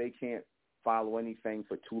 females, they can't follow anything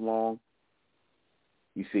for too long.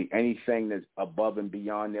 You see, anything that's above and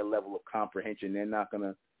beyond their level of comprehension, they're not going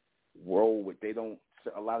to roll with.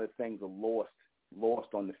 A lot of things are lost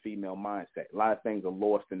on the female mindset. A lot of things are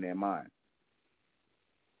lost in their mind.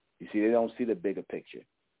 You see, they don't see the bigger picture.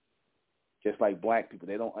 Just like black people,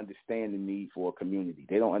 they don't understand the need for a community.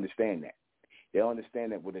 They don't understand that. They don't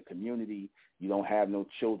understand that with a community, you don't have no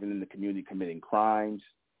children in the community committing crimes.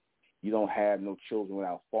 You don't have no children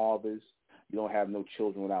without fathers. You don't have no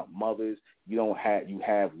children without mothers. You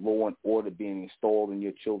have law and order being installed in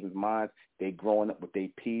your children's minds. They're growing up with their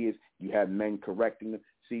peers. You have men correcting them.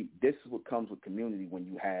 See, this is what comes with community when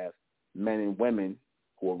you have men and women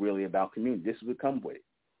who are really about community. This is what comes with it.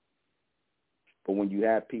 But when you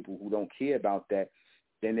have people who don't care about that,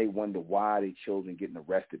 then they wonder why their children getting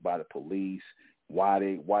arrested by the police, why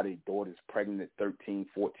their daughter's pregnant at 13,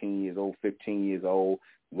 14 years old, 15 years old,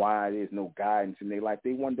 why there's no guidance in their life.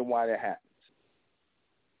 They wonder why that happens.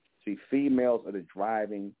 See, females are the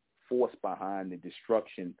driving force behind the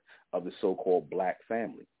destruction of the so-called black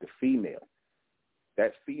family. The female.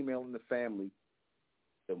 That female in the family,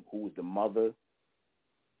 who is the mother,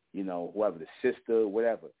 whoever, the sister,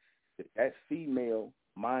 whatever, that female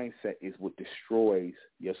mindset is what destroys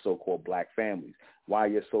your so-called black families. Why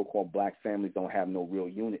your so-called black families don't have no real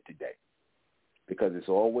unit today? Because it's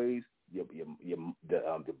always the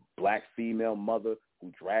black female mother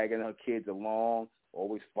who dragging her kids along,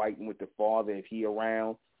 always fighting with the father if he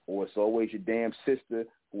around, or it's always your damn sister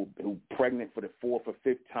who pregnant for the 4th or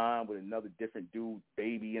 5th time with another different dude,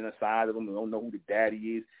 baby in the side of them, and don't know who the daddy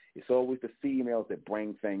is. It's always the females that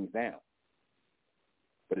bring things down.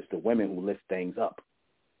 But it's the women who lift things up.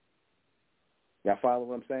 Y'all follow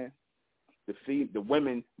what I'm saying? The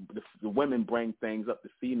women bring things up. The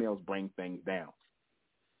females bring things down.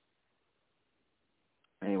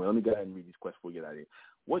 Anyway, let me go ahead and read these questions before we get out of here.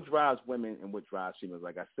 What drives women and what drives females?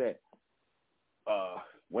 Like I said,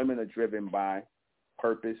 women are driven by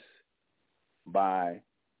purpose, by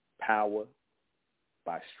power,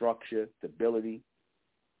 by structure, stability,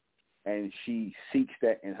 and she seeks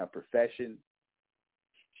that in her profession.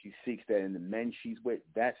 She seeks that in the men she's with.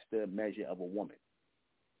 That's the measure of a woman.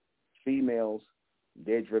 Females,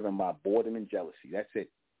 they're driven by boredom and jealousy. That's it.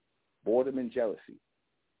 Boredom and jealousy.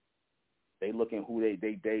 They looking who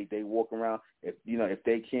they walk around. If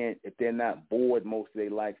they're not bored most of their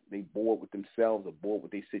life, they bored with themselves or bored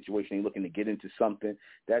with their situation. They looking to get into something.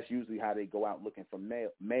 That's usually how they go out looking for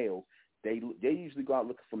males. They usually go out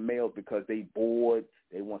looking for males because they bored.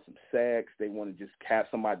 They want some sex. They want to just have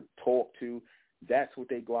somebody to talk to. That's what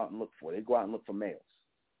they go out and look for. They go out and look for males.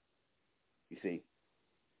 You see?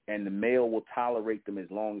 And the male will tolerate them as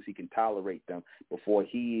long as he can tolerate them before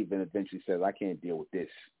he even eventually says, I can't deal with this.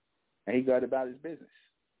 And he got about his business.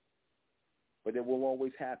 But it will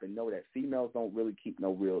always happen. Know that females don't really keep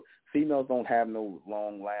females don't have no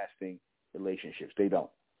long-lasting relationships. They don't.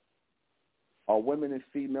 Are women and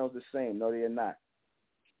females the same? No, they are not.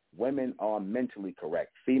 Women are mentally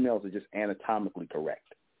correct. Females are just anatomically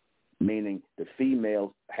correct. Meaning the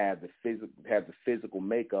females have the physical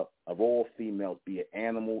makeup of all females, be it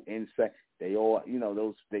animal, insect. They all,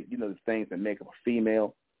 the things that make up a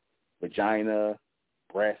female, vagina,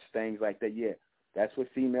 breasts, things like that. Yeah, that's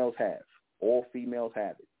what females have. All females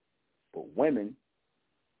have it. But women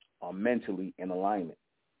are mentally in alignment.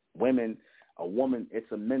 A woman,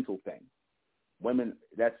 it's a mental thing. Women,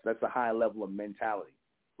 that's a high level of mentality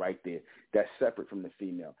right there. That's separate from the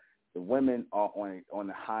female. The women are on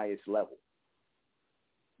the highest level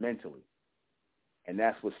mentally, and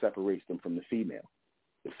that's what separates them from the female.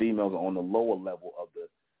 The females are on the lower level of the,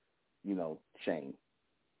 chain.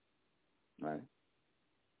 Right?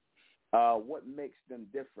 What makes them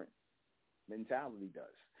different? Mentality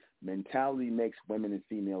does. Mentality makes women and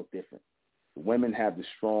females different. The women have the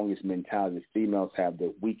strongest mentality. The females have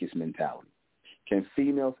the weakest mentality. Can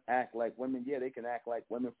females act like women? Yeah, they can act like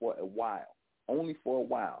women for a while, only for a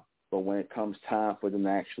while. But when it comes time for them to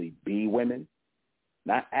actually be women,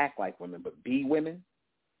 not act like women, but be women,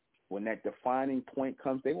 when that defining point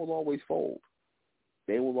comes, they will always fold.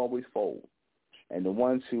 They will always fold. And the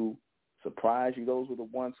ones who surprise you, those were the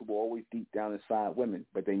ones who were always deep down inside women,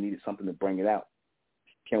 but they needed something to bring it out.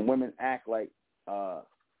 Can women act like,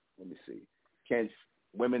 can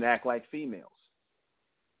women act like females?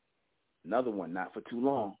 Another one, not for too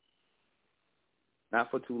long. Not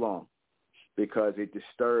for too long. Because it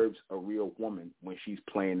disturbs a real woman when she's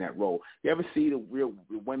playing that role. You ever see the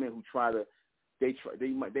women who they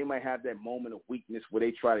might have that moment of weakness where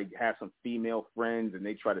they try to have some female friends and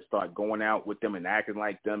they try to start going out with them and acting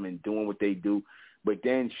like them and doing what they do, but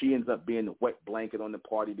then she ends up being the wet blanket on the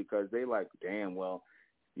party because they like, damn, well,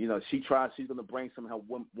 she's going to bring some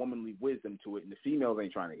womanly wisdom to it, and the females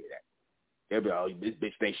ain't trying to hear that. They'll be, oh, this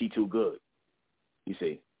bitch thinks she too good. You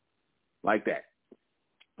see, like that.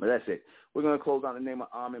 But that's it. We're going to close out the name of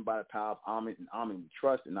Amen by the power of Amen, and Amen we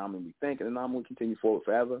trust, and Amen we think, and Amen we continue forward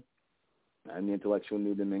forever. I'm the intellectual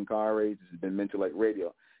Nuben MENKARAYZZ. This has been MENTELLECT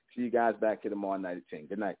Radio. See you guys back here tomorrow night at 10.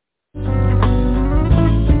 Good night.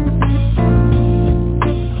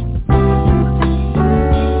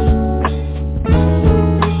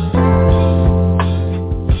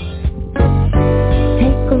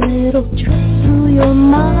 Take a little trip through your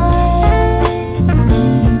mind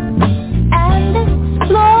and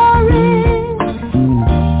explore it.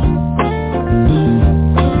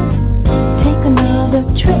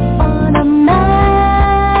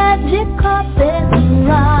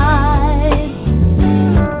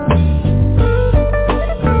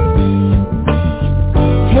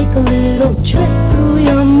 little trip through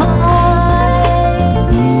your mind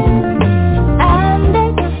and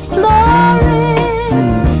explore it.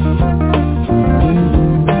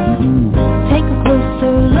 Take a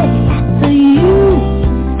closer look at the you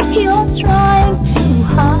you're trying to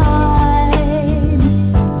hide.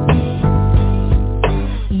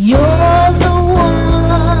 You're the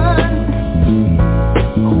one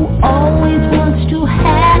who always wants to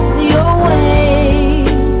have your way.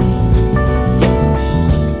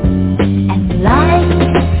 And like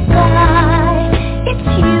the sky, it's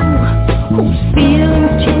you whose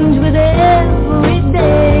feelings change with every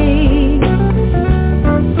day.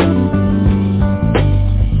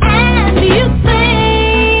 And you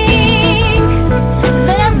think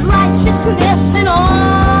there's righteousness in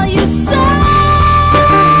all you say.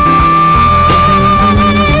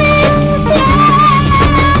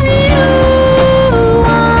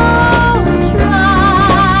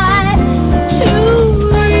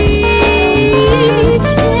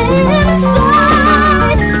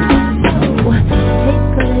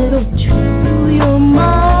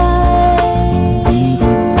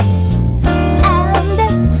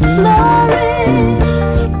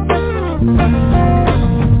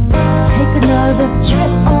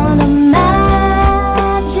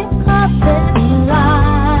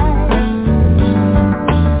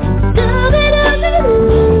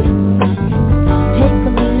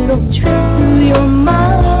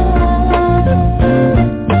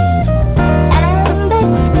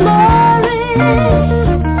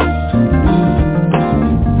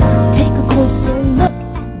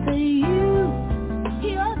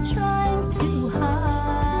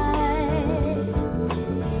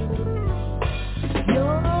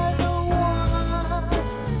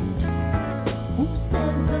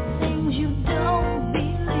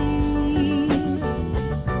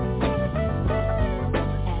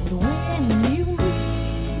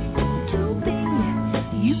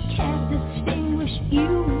 You can't distinguish.